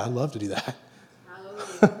goes, yeah, I'd love to do that.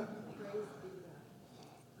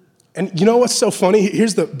 And you know what's so funny?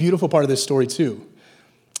 Here's the beautiful part of this story too.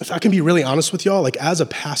 If I can be really honest with y'all, like as a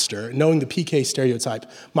pastor, knowing the PK stereotype,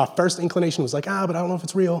 my first inclination was like, but I don't know if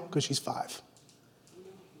it's real because she's 5.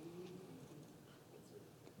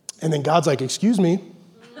 And then God's like, excuse me.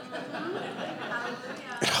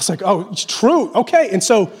 And I was like, oh, it's true. Okay. And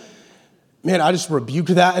so, man, I just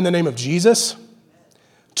rebuked that in the name of Jesus.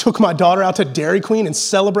 Took my daughter out to Dairy Queen and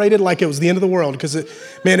celebrated like it was the end of the world. Because,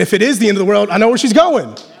 man, if it is the end of the world, I know where she's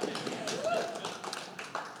going.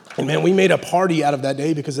 And, man, we made a party out of that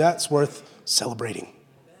day because that's worth celebrating.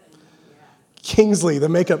 Kingsley, the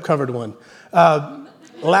makeup covered one.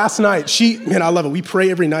 Last night, I love it. We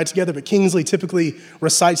pray every night together, but Kingsley typically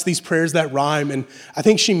recites these prayers that rhyme, and I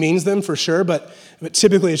think she means them for sure, but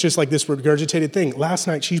typically it's just like this regurgitated thing. Last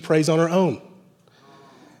night, she prays on her own.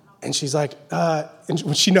 And she's like, and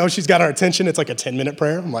when she knows she's got our attention, it's like a 10-minute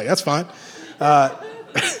prayer. I'm like, that's fine.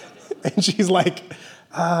 And she's like,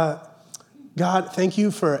 God, thank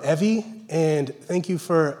you for Evie, and thank you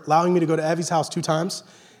for allowing me to go to Evie's house 2 times,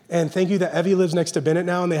 and thank you that Evie lives next to Bennett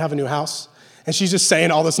now, and they have a new house. And she's just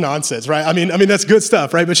saying all this nonsense, right? I mean, that's good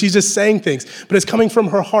stuff, right? But she's just saying things, but it's coming from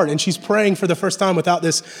her heart, and she's praying for the first time without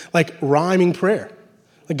this, like, rhyming prayer.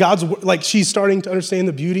 She's starting to understand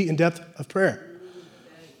the beauty and depth of prayer.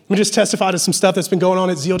 Let me just testify to some stuff that's been going on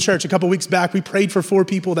at Zeal Church. A couple weeks back, we prayed for 4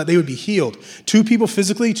 people that they would be healed. 2 people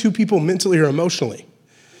physically, 2 people mentally or emotionally.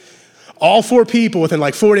 All 4 people within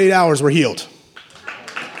like 48 hours were healed.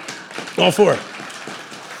 All 4.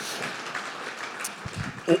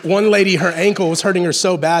 One lady, her ankle was hurting her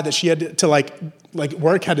so bad that she had to like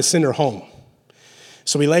work had to send her home.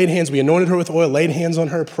 So we laid hands, we anointed her with oil, laid hands on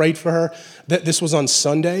her, prayed for her. This was on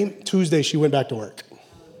Sunday. Tuesday, she went back to work.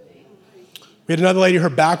 We had another lady, her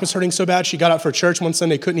back was hurting so bad, she got up for church one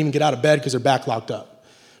Sunday, couldn't even get out of bed because her back locked up.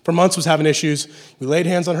 For months was having issues. We laid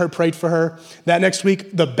hands on her, prayed for her. That next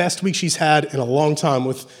week, the best week she's had in a long time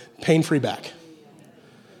with pain-free back.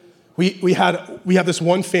 We have this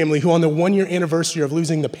one family who on the 1-year anniversary of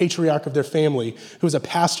losing the patriarch of their family, who was a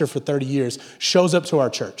pastor for 30 years, shows up to our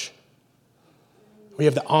church. We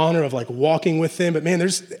have the honor of like walking with them, but man,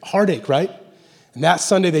 there's heartache, right? And that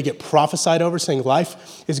Sunday they get prophesied over saying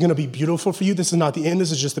life is gonna be beautiful for you. This is not the end,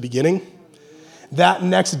 this is just the beginning. That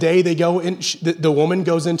next day they go in, the woman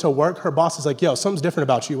goes into work, her boss is like, yo, something's different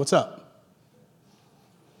about you, what's up?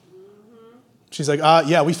 She's like,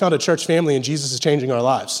 yeah, we found a church family and Jesus is changing our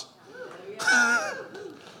lives.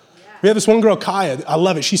 We have this one girl, Kaya, I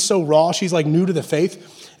love it. She's so raw. She's like new to the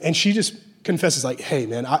faith. And she just confesses like, hey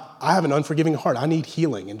man, I have an unforgiving heart. I need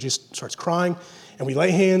healing. And just starts crying. And we lay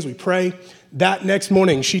hands, we pray. That next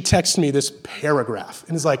morning, she texts me this paragraph.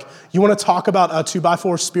 And is like, you want to talk about a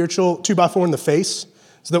 2x4 spiritual, 2x4 in the face?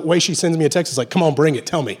 So the way she sends me a text is like, come on, bring it,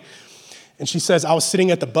 tell me. And she says, I was sitting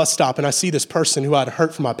at the bus stop and I see this person who I'd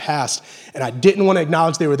hurt from my past. And I didn't want to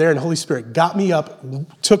acknowledge they were there. And the Holy Spirit got me up,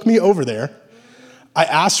 took me over there. I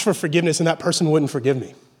asked for forgiveness and that person wouldn't forgive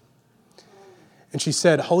me. And she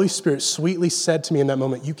said, Holy Spirit sweetly said to me in that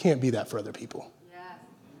moment, you can't be that for other people. Yeah.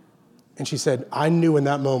 And she said, I knew in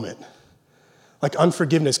that moment, like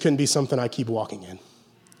unforgiveness couldn't be something I keep walking in.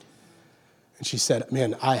 And she said,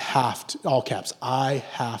 man, I have to, all caps, I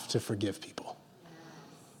have to forgive people.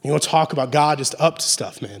 You want to talk about God just up to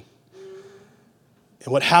stuff, man.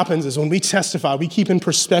 And what happens is when we testify, we keep in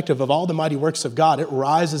perspective of all the mighty works of God. It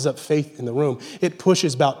rises up faith in the room. It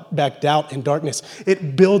pushes back doubt and darkness.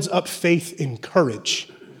 It builds up faith and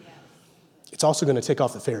courage. It's also going to take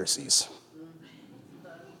off the Pharisees.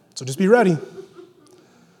 So just be ready.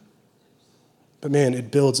 But man,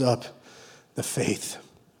 it builds up the faith.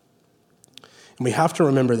 And we have to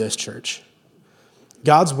remember this, church.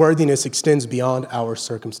 God's worthiness extends beyond our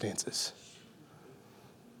circumstances.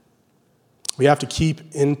 We have to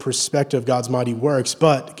keep in perspective God's mighty works,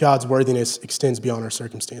 but God's worthiness extends beyond our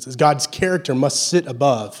circumstances. God's character must sit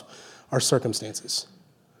above our circumstances.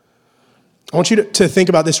 I want you to think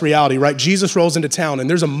about this reality, right? Jesus rolls into town, and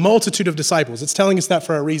there's a multitude of disciples. It's telling us that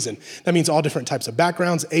for a reason. That means all different types of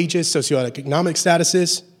backgrounds, ages, socioeconomic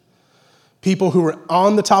statuses, people who were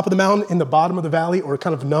on the top of the mountain, in the bottom of the valley, or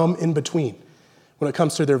kind of numb in between when it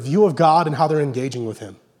comes to their view of God and how they're engaging with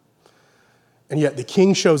him. And yet the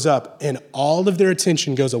king shows up, and all of their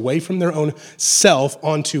attention goes away from their own self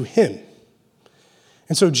onto him.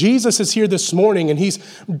 And so Jesus is here this morning, and he's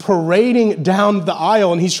parading down the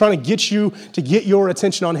aisle, and he's trying to get you to get your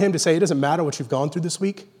attention on him, to say, it doesn't matter what you've gone through this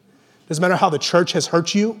week. It doesn't matter how the church has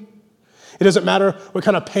hurt you. It doesn't matter what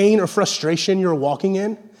kind of pain or frustration you're walking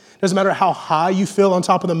in. It doesn't matter how high you feel on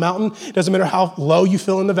top of the mountain. It doesn't matter how low you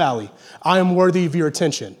feel in the valley. I am worthy of your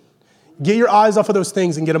attention. Get your eyes off of those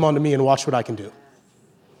things and get them onto me and watch what I can do.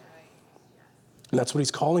 And that's what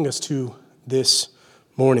he's calling us to this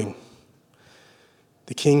morning.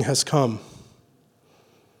 The king has come.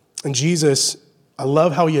 And Jesus, I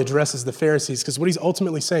love how he addresses the Pharisees, because what he's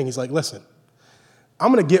ultimately saying, he's like, listen,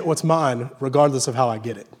 I'm going to get what's mine regardless of how I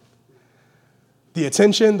get it. The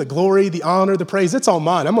attention, the glory, the honor, the praise, it's all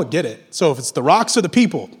mine. I'm going to get it. So if it's the rocks or the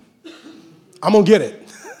people, I'm going to get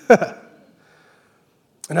it.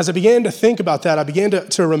 And as I began to think about that, I began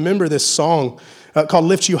to remember this song called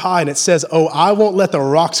Lift You High, and it says, oh, I won't let the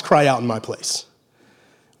rocks cry out in my place.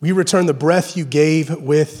 We return the breath you gave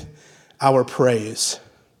with our praise.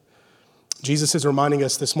 Jesus is reminding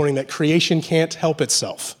us this morning that creation can't help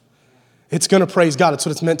itself. It's going to praise God. It's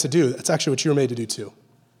what it's meant to do. That's actually what you were made to do too.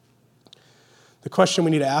 The question we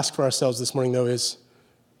need to ask for ourselves this morning, though, is,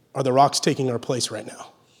 are the rocks taking our place right now?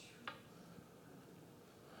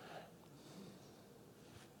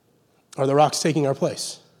 Are the rocks taking our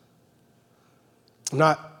place? I'm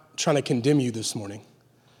not trying to condemn you this morning,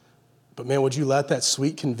 but man, would you let that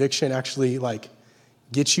sweet conviction actually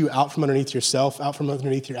get you out from underneath yourself, out from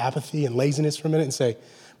underneath your apathy and laziness for a minute, and say,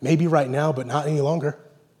 maybe right now, but not any longer?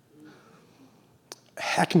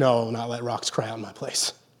 Heck no, I'll not let rocks cry out in my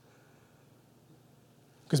place.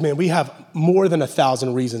 Because man, we have more than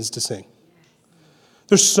 1,000 reasons to sing.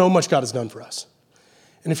 There's so much God has done for us.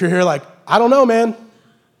 And if you're here I don't know, man.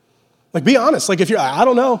 Be honest. If you're, I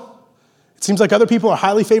don't know. It seems like other people are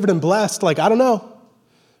highly favored and blessed. I don't know.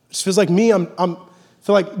 It just feels like me, I feel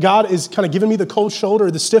like God is kind of giving me the cold shoulder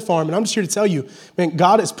or the stiff arm. And I'm just here to tell you, man,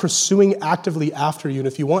 God is pursuing actively after you. And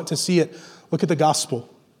if you want to see it, look at the gospel.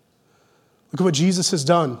 Look at what Jesus has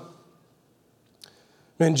done.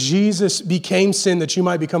 Man, Jesus became sin that you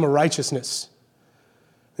might become a righteousness.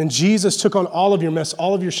 And Jesus took on all of your mess,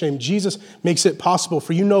 all of your shame. Jesus makes it possible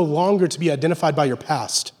for you no longer to be identified by your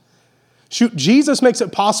past. Shoot, Jesus makes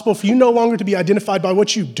it possible for you no longer to be identified by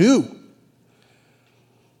what you do.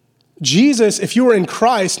 Jesus, if you were in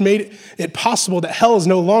Christ, made it possible that hell is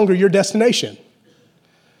no longer your destination.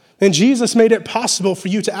 And Jesus made it possible for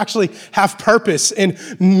you to actually have purpose and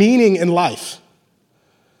meaning in life.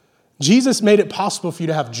 Jesus made it possible for you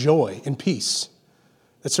to have joy and peace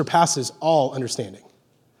that surpasses all understanding.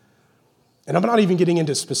 And I'm not even getting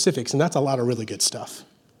into specifics, and that's a lot of really good stuff.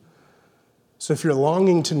 So if you're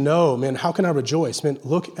longing to know, man, how can I rejoice? Man,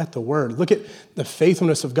 look at the word. Look at the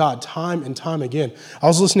faithfulness of God time and time again. I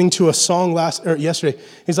was listening to a song yesterday.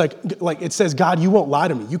 He's like it says, God, you won't lie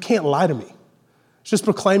to me. You can't lie to me. It's just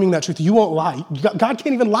proclaiming that truth. You won't lie. God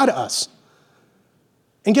can't even lie to us.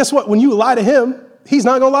 And guess what? When you lie to him, he's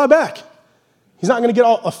not going to lie back. He's not going to get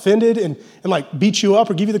all offended and beat you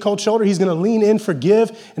up or give you the cold shoulder. He's going to lean in,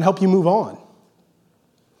 forgive, and help you move on.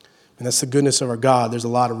 And that's the goodness of our God. There's a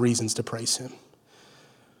lot of reasons to praise him.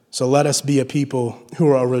 So let us be a people who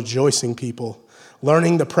are a rejoicing people,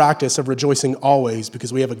 learning the practice of rejoicing always,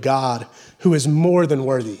 because we have a God who is more than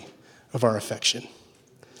worthy of our affection.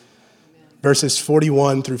 Verses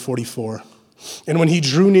 41 through 44. And when he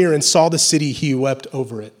drew near and saw the city, he wept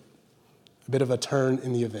over it. A bit of a turn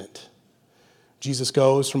in the event. Jesus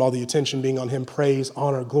goes from all the attention being on him, praise,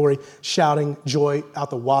 honor, glory, shouting, joy out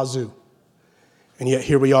the wazoo. And yet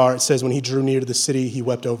here we are. It says, when he drew near to the city, he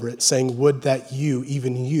wept over it, saying, would that you,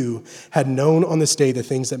 even you, had known on this day the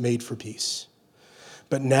things that made for peace.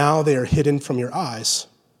 But now they are hidden from your eyes.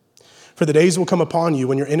 For the days will come upon you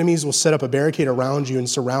when your enemies will set up a barricade around you and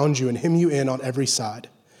surround you and hem you in on every side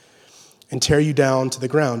and tear you down to the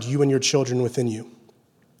ground, you and your children within you.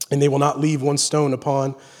 And they will not leave one stone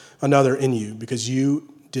upon another in you, because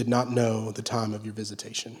you did not know the time of your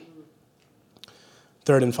visitation.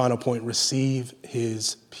 Third and final point, receive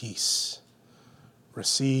his peace.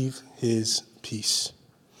 Receive his peace.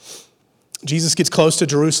 Jesus gets close to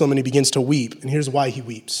Jerusalem and he begins to weep. And here's why he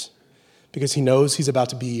weeps. Because he knows he's about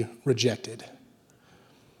to be rejected.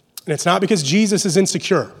 And it's not because Jesus is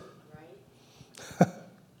insecure.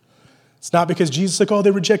 It's not because Jesus is like, oh,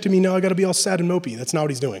 they rejected me, now I got to be all sad and mopey. That's not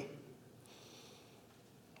what he's doing.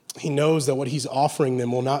 He knows that what he's offering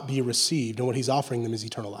them will not be received, and what he's offering them is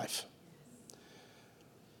eternal life.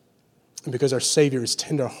 And because our Savior is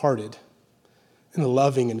tender-hearted and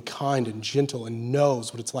loving and kind and gentle and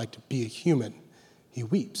knows what it's like to be a human, he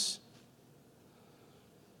weeps.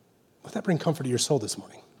 Let that bring comfort to your soul this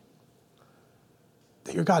morning.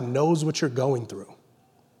 That your God knows what you're going through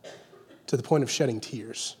to the point of shedding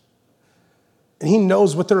tears. And he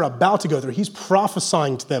knows what they're about to go through. He's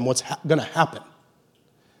prophesying to them what's going to happen.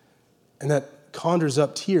 And that conjures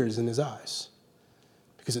up tears in his eyes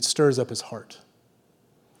because it stirs up his heart.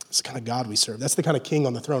 That's the kind of God we serve. That's the kind of king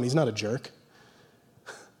on the throne. He's not a jerk.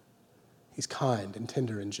 He's kind and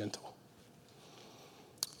tender and gentle.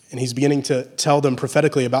 And he's beginning to tell them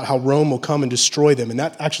prophetically about how Rome will come and destroy them. And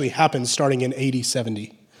that actually happens starting in AD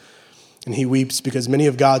 70. And he weeps because many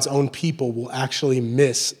of God's own people will actually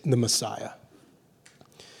miss the Messiah.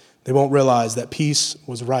 They won't realize that peace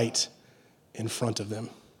was right in front of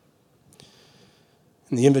them.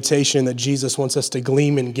 And the invitation that Jesus wants us to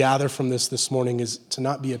glean and gather from this morning is to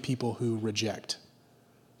not be a people who reject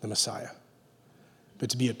the Messiah,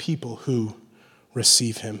 but to be a people who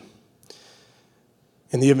receive him.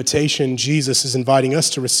 And the invitation Jesus is inviting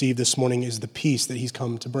us to receive this morning is the peace that he's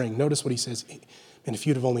come to bring. Notice what he says, and if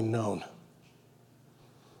you'd have only known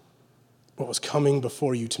what was coming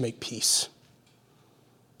before you to make peace,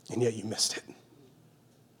 and yet you missed it.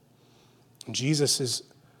 And Jesus is,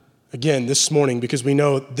 again, this morning, because we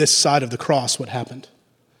know this side of the cross what happened,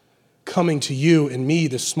 coming to you and me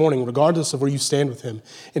this morning, regardless of where you stand with him,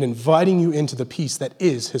 and inviting you into the peace that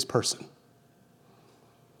is his person.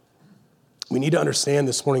 We need to understand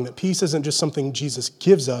this morning that peace isn't just something Jesus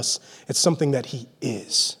gives us, it's something that he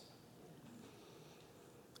is.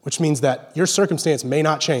 Which means that your circumstance may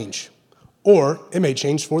not change, or it may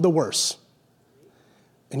change for the worse.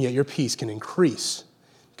 And yet your peace can increase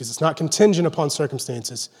because it's not contingent upon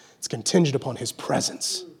circumstances, it's contingent upon his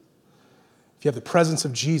presence. If you have the presence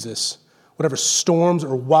of Jesus, whatever storms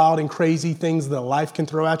or wild and crazy things that life can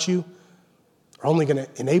throw at you are only going to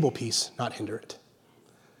enable peace, not hinder it.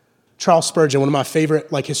 Charles Spurgeon, one of my favorite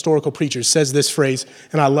historical preachers, says this phrase,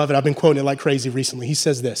 and I love it. I've been quoting it like crazy recently. He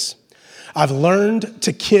says this, I've learned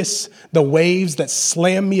to kiss the waves that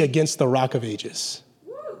slam me against the rock of ages.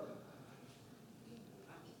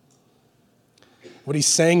 What he's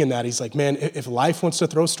saying in that, he's like, man, if life wants to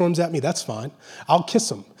throw storms at me, that's fine. I'll kiss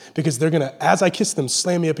them because they're going to, as I kiss them,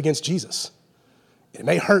 slam me up against Jesus. It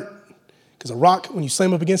may hurt because a rock, when you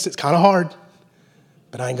slam up against it, it's kind of hard,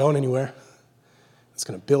 but I ain't going anywhere. It's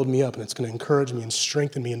going to build me up and it's going to encourage me and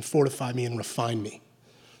strengthen me and fortify me and refine me.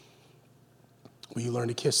 Will you learn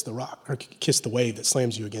to kiss the rock or kiss the wave that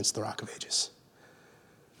slams you against the rock of ages?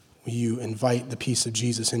 Will you invite the peace of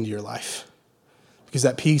Jesus into your life? Because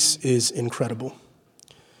that peace is incredible.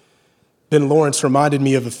 Ben Lawrence reminded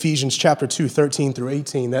me of Ephesians chapter 2, 13 through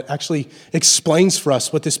 18, that actually explains for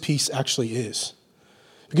us what this peace actually is.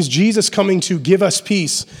 Because Jesus coming to give us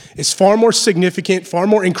peace is far more significant, far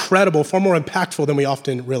more incredible, far more impactful than we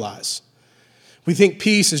often realize. We think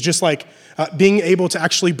peace is just like being able to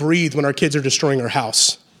actually breathe when our kids are destroying our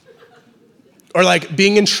house. Or like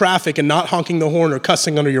being in traffic and not honking the horn or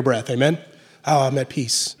cussing under your breath, amen? Oh, I'm at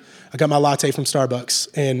peace. I got my latte from Starbucks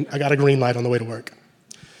and I got a green light on the way to work.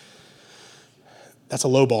 That's a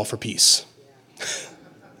low ball for peace.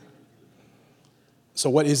 So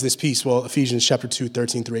what is this peace? Well, Ephesians chapter 2,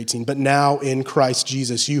 13 through 18. But now in Christ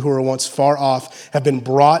Jesus, you who were once far off have been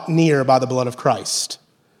brought near by the blood of Christ.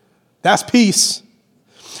 That's peace.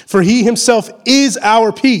 For he himself is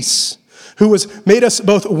our peace, who has made us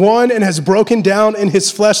both one and has broken down in his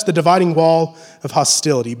flesh the dividing wall of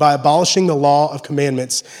hostility by abolishing the law of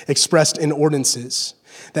commandments expressed in ordinances,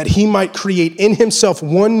 that he might create in himself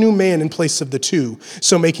one new man in place of the two,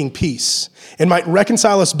 so making peace, and might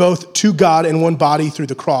reconcile us both to God in one body through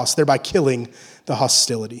the cross, thereby killing the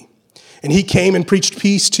hostility. And he came and preached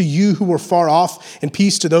peace to you who were far off and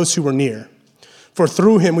peace to those who were near. For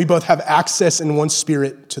through him we both have access in one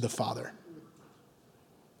spirit to the Father.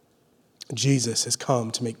 Jesus has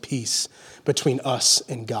come to make peace between us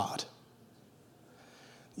and God.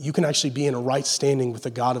 You can actually be in a right standing with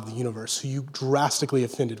the God of the universe who you drastically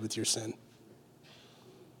offended with your sin.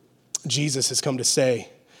 Jesus has come to say,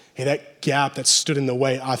 hey, that gap that stood in the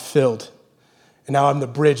way, I filled. And now I'm the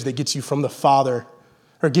bridge that gets you from the Father,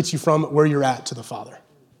 or gets you from where you're at to the Father.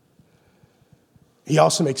 He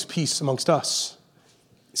also makes peace amongst us.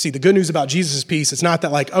 See, the good news about Jesus' peace, it's not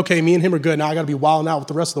that like, okay, me and him are good, now I got to be wilding out with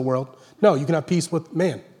the rest of the world. No, you can have peace with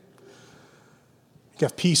man. You can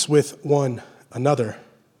have peace with one another.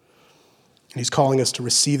 And he's calling us to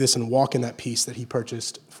receive this and walk in that peace that he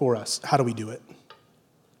purchased for us. How do we do it?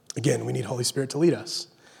 Again, we need Holy Spirit to lead us.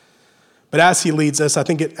 But as he leads us, I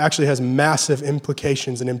think it actually has massive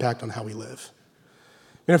implications and impact on how we live.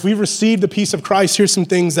 And if we've received the peace of Christ, here's some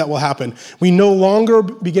things that will happen. We no longer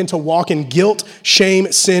begin to walk in guilt,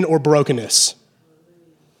 shame, sin, or brokenness.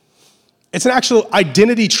 It's an actual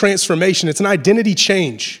identity transformation. It's an identity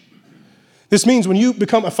change. This means when you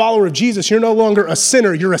become a follower of Jesus, you're no longer a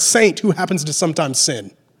sinner. You're a saint who happens to sometimes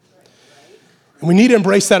sin. And we need to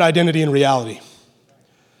embrace that identity and reality.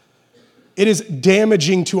 It is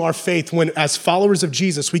damaging to our faith when, as followers of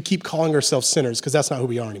Jesus, we keep calling ourselves sinners because that's not who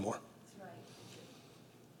we are anymore.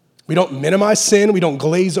 We don't minimize sin. We don't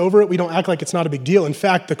glaze over it. We don't act like it's not a big deal. In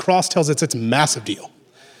fact, the cross tells us it's a massive deal,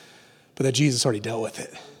 but that Jesus already dealt with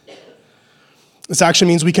it. This actually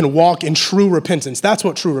means we can walk in true repentance. That's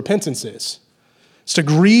what true repentance is. It's to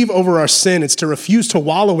grieve over our sin. It's to refuse to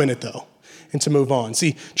wallow in it, though, and to move on.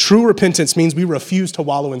 See, true repentance means we refuse to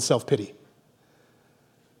wallow in self-pity.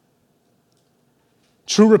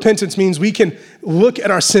 True repentance means we can look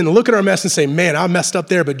at our sin, look at our mess and say, man, I messed up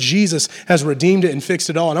there, but Jesus has redeemed it and fixed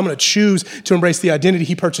it all. And I'm going to choose to embrace the identity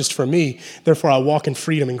he purchased for me. Therefore, I walk in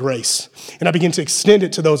freedom and grace. And I begin to extend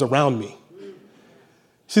it to those around me.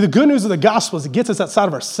 See, the good news of the gospel is it gets us outside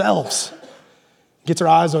of ourselves. It gets our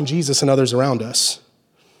eyes on Jesus and others around us.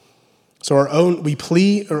 So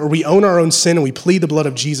we own our own sin and we plead the blood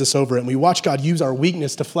of Jesus over it. And we watch God use our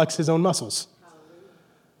weakness to flex his own muscles.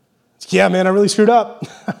 Yeah, man, I really screwed up.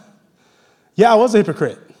 Yeah, I was a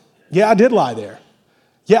hypocrite. Yeah, I did lie there.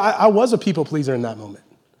 Yeah, I was a people pleaser in that moment.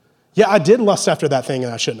 Yeah, I did lust after that thing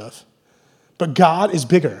and I shouldn't have. But God is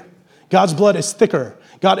bigger. God's blood is thicker.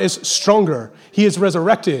 God is stronger. He is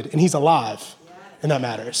resurrected and he's alive. And that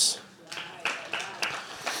matters.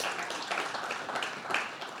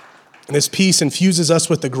 And this peace infuses us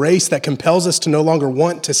with the grace that compels us to no longer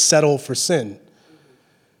want to settle for sin.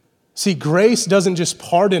 See, grace doesn't just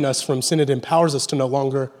pardon us from sin, it empowers us to no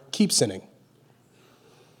longer keep sinning.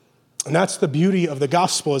 And that's the beauty of the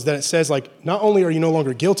gospel, is that it says, like, not only are you no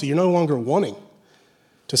longer guilty, you're no longer wanting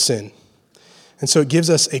to sin. And so it gives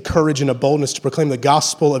us a courage and a boldness to proclaim the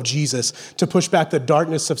gospel of Jesus, to push back the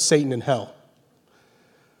darkness of Satan and hell.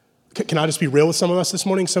 Can I just be real with some of us this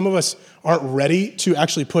morning? Some of us aren't ready to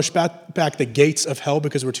actually push back the gates of hell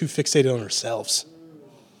because we're too fixated on ourselves.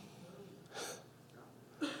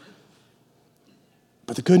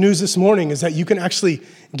 But the good news this morning is that you can actually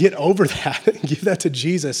get over that and give that to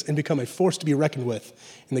Jesus and become a force to be reckoned with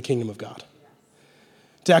in the kingdom of God.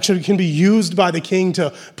 To actually can be used by the king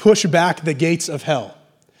to push back the gates of hell.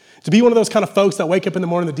 To be one of those kind of folks that wake up in the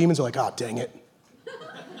morning, the demons are like, oh, dang it.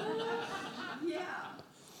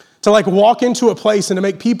 To like walk into a place and to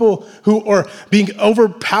make people who are being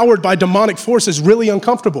overpowered by demonic forces really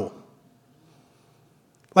uncomfortable.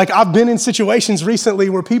 Like I've been in situations recently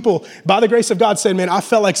where people, by the grace of God, said, man, I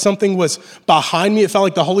felt like something was behind me. It felt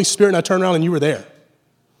like the Holy Spirit, and I turned around and you were there.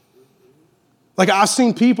 Like I've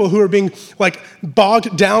seen people who are being like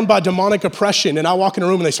bogged down by demonic oppression, and I walk in a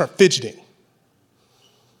room and they start fidgeting.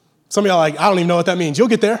 Some of y'all are like, I don't even know what that means. You'll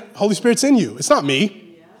get there. Holy Spirit's in you. It's not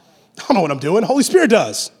me. I don't know what I'm doing. Holy Spirit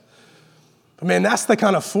does. But man, that's the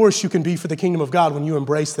kind of force you can be for the kingdom of God when you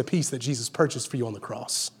embrace the peace that Jesus purchased for you on the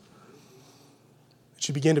cross.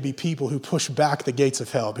 You begin to be people who push back the gates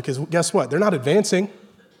of hell, because guess what? They're not advancing.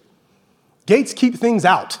 Gates keep things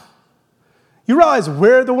out. You realize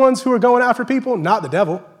we're the ones who are going after people, not the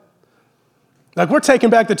devil. Like we're taking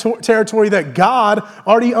back the territory that God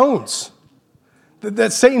already owns,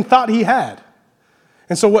 that Satan thought he had.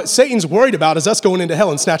 And so what Satan's worried about is us going into hell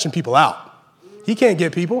and snatching people out. He can't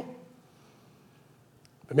get people.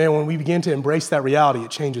 But man, when we begin to embrace that reality, it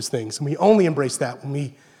changes things. And we only embrace that when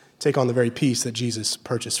we take on the very peace that Jesus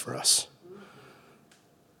purchased for us.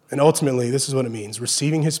 And ultimately, this is what it means.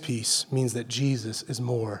 Receiving his peace means that Jesus is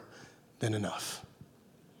more than enough.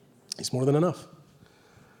 He's more than enough.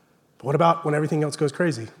 But what about when everything else goes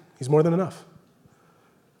crazy? He's more than enough.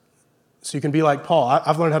 So you can be like Paul.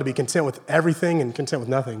 I've learned how to be content with everything and content with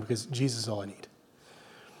nothing because Jesus is all I need.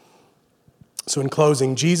 So in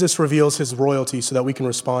closing, Jesus reveals his royalty so that we can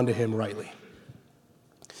respond to him rightly.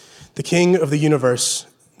 The King of the universe,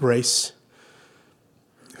 Grace,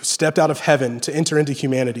 who stepped out of heaven to enter into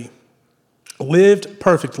humanity, lived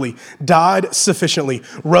perfectly, died sufficiently,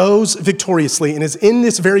 rose victoriously, and is in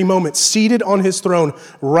this very moment seated on his throne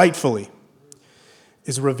rightfully,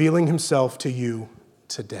 is revealing himself to you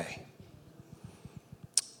today.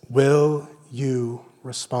 Will you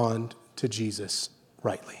respond to Jesus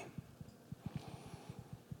rightly?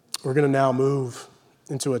 We're going to now move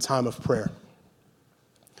into a time of prayer.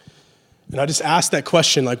 And I just asked that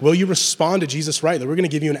question, like, will you respond to Jesus rightly? We're going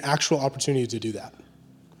to give you an actual opportunity to do that.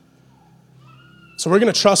 So we're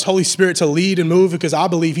going to trust Holy Spirit to lead and move because I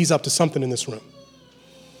believe he's up to something in this room.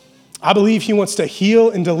 I believe he wants to heal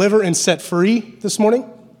and deliver and set free this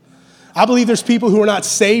morning. I believe there's people who are not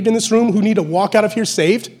saved in this room who need to walk out of here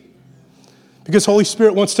saved because Holy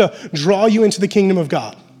Spirit wants to draw you into the kingdom of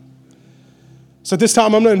God. So at this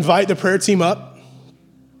time, I'm going to invite the prayer team up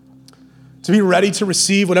to be ready to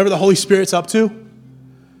receive whatever the Holy Spirit's up to.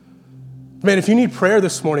 Man, if you need prayer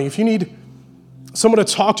this morning, if you need someone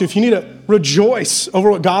to talk to, if you need to rejoice over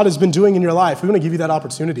what God has been doing in your life, we want to give you that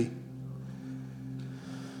opportunity.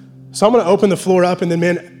 So I'm going to open the floor up, and then,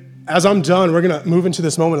 man, as I'm done, we're going to move into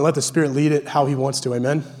this moment and let the Spirit lead it how he wants to.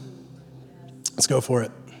 Amen? Let's go for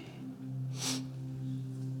it.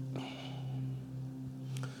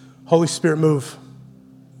 Holy Spirit, move.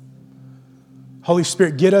 Holy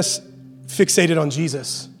Spirit, get us fixated on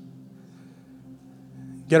Jesus.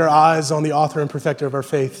 Get our eyes on the author and perfecter of our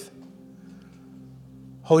faith.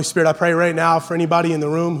 Holy Spirit, I pray right now for anybody in the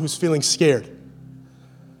room who's feeling scared.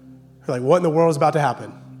 They're like, what in the world is about to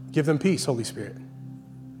happen? Give them peace, Holy Spirit.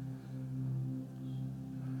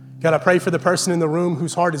 God, I pray for the person in the room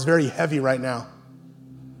whose heart is very heavy right now.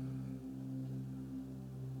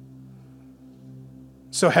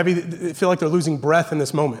 So heavy that they feel like they're losing breath in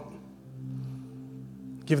this moment.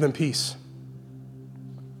 Give them peace.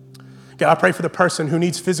 God, I pray for the person who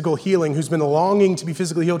needs physical healing, who's been longing to be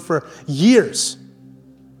physically healed for years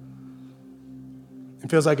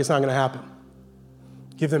and feels like it's not going to happen.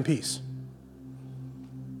 Give them peace.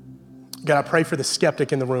 God, I pray for the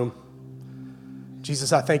skeptic in the room.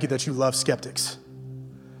 Jesus, I thank you that you love skeptics,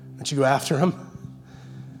 that you go after them,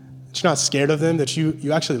 that you're not scared of them, that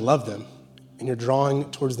you actually love them, and you're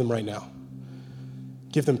drawing towards them right now.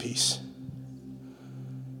 Give them peace.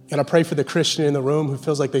 And I pray for the Christian in the room who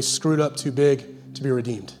feels like they screwed up too big to be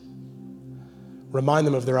redeemed. Remind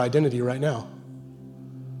them of their identity right now.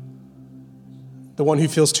 The one who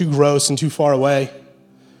feels too gross and too far away,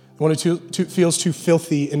 the one who feels too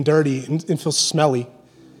filthy and dirty and feels smelly.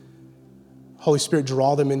 Holy Spirit,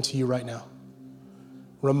 draw them into you right now.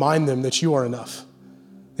 Remind them that you are enough.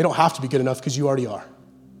 They don't have to be good enough because you already are.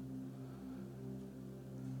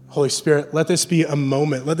 Holy Spirit, let this be a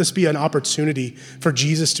moment. Let this be an opportunity for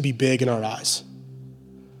Jesus to be big in our eyes.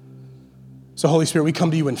 So Holy Spirit, we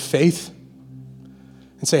come to you in faith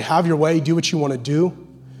and say, have your way, do what you want to do.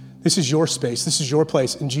 This is your space. This is your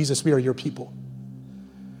place. And Jesus, we are your people.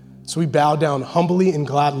 So we bow down humbly and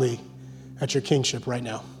gladly at your kingship right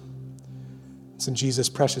now. It's in Jesus'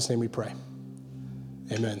 precious name we pray.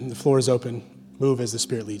 Amen. The floor is open. Move as the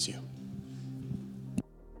Spirit leads you.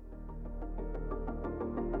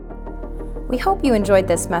 We hope you enjoyed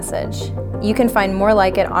this message. You can find more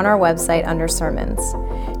like it on our website under sermons.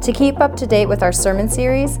 To keep up to date with our sermon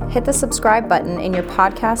series, hit the subscribe button in your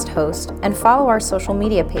podcast host and follow our social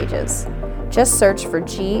media pages. Just search for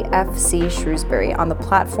GFC Shrewsbury on the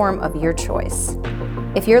platform of your choice.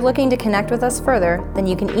 If you're looking to connect with us further, then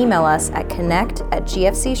you can email us at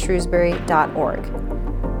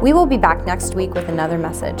connect@gfcshrewsbury.org. We will be back next week with another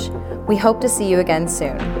message. We hope to see you again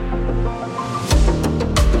soon.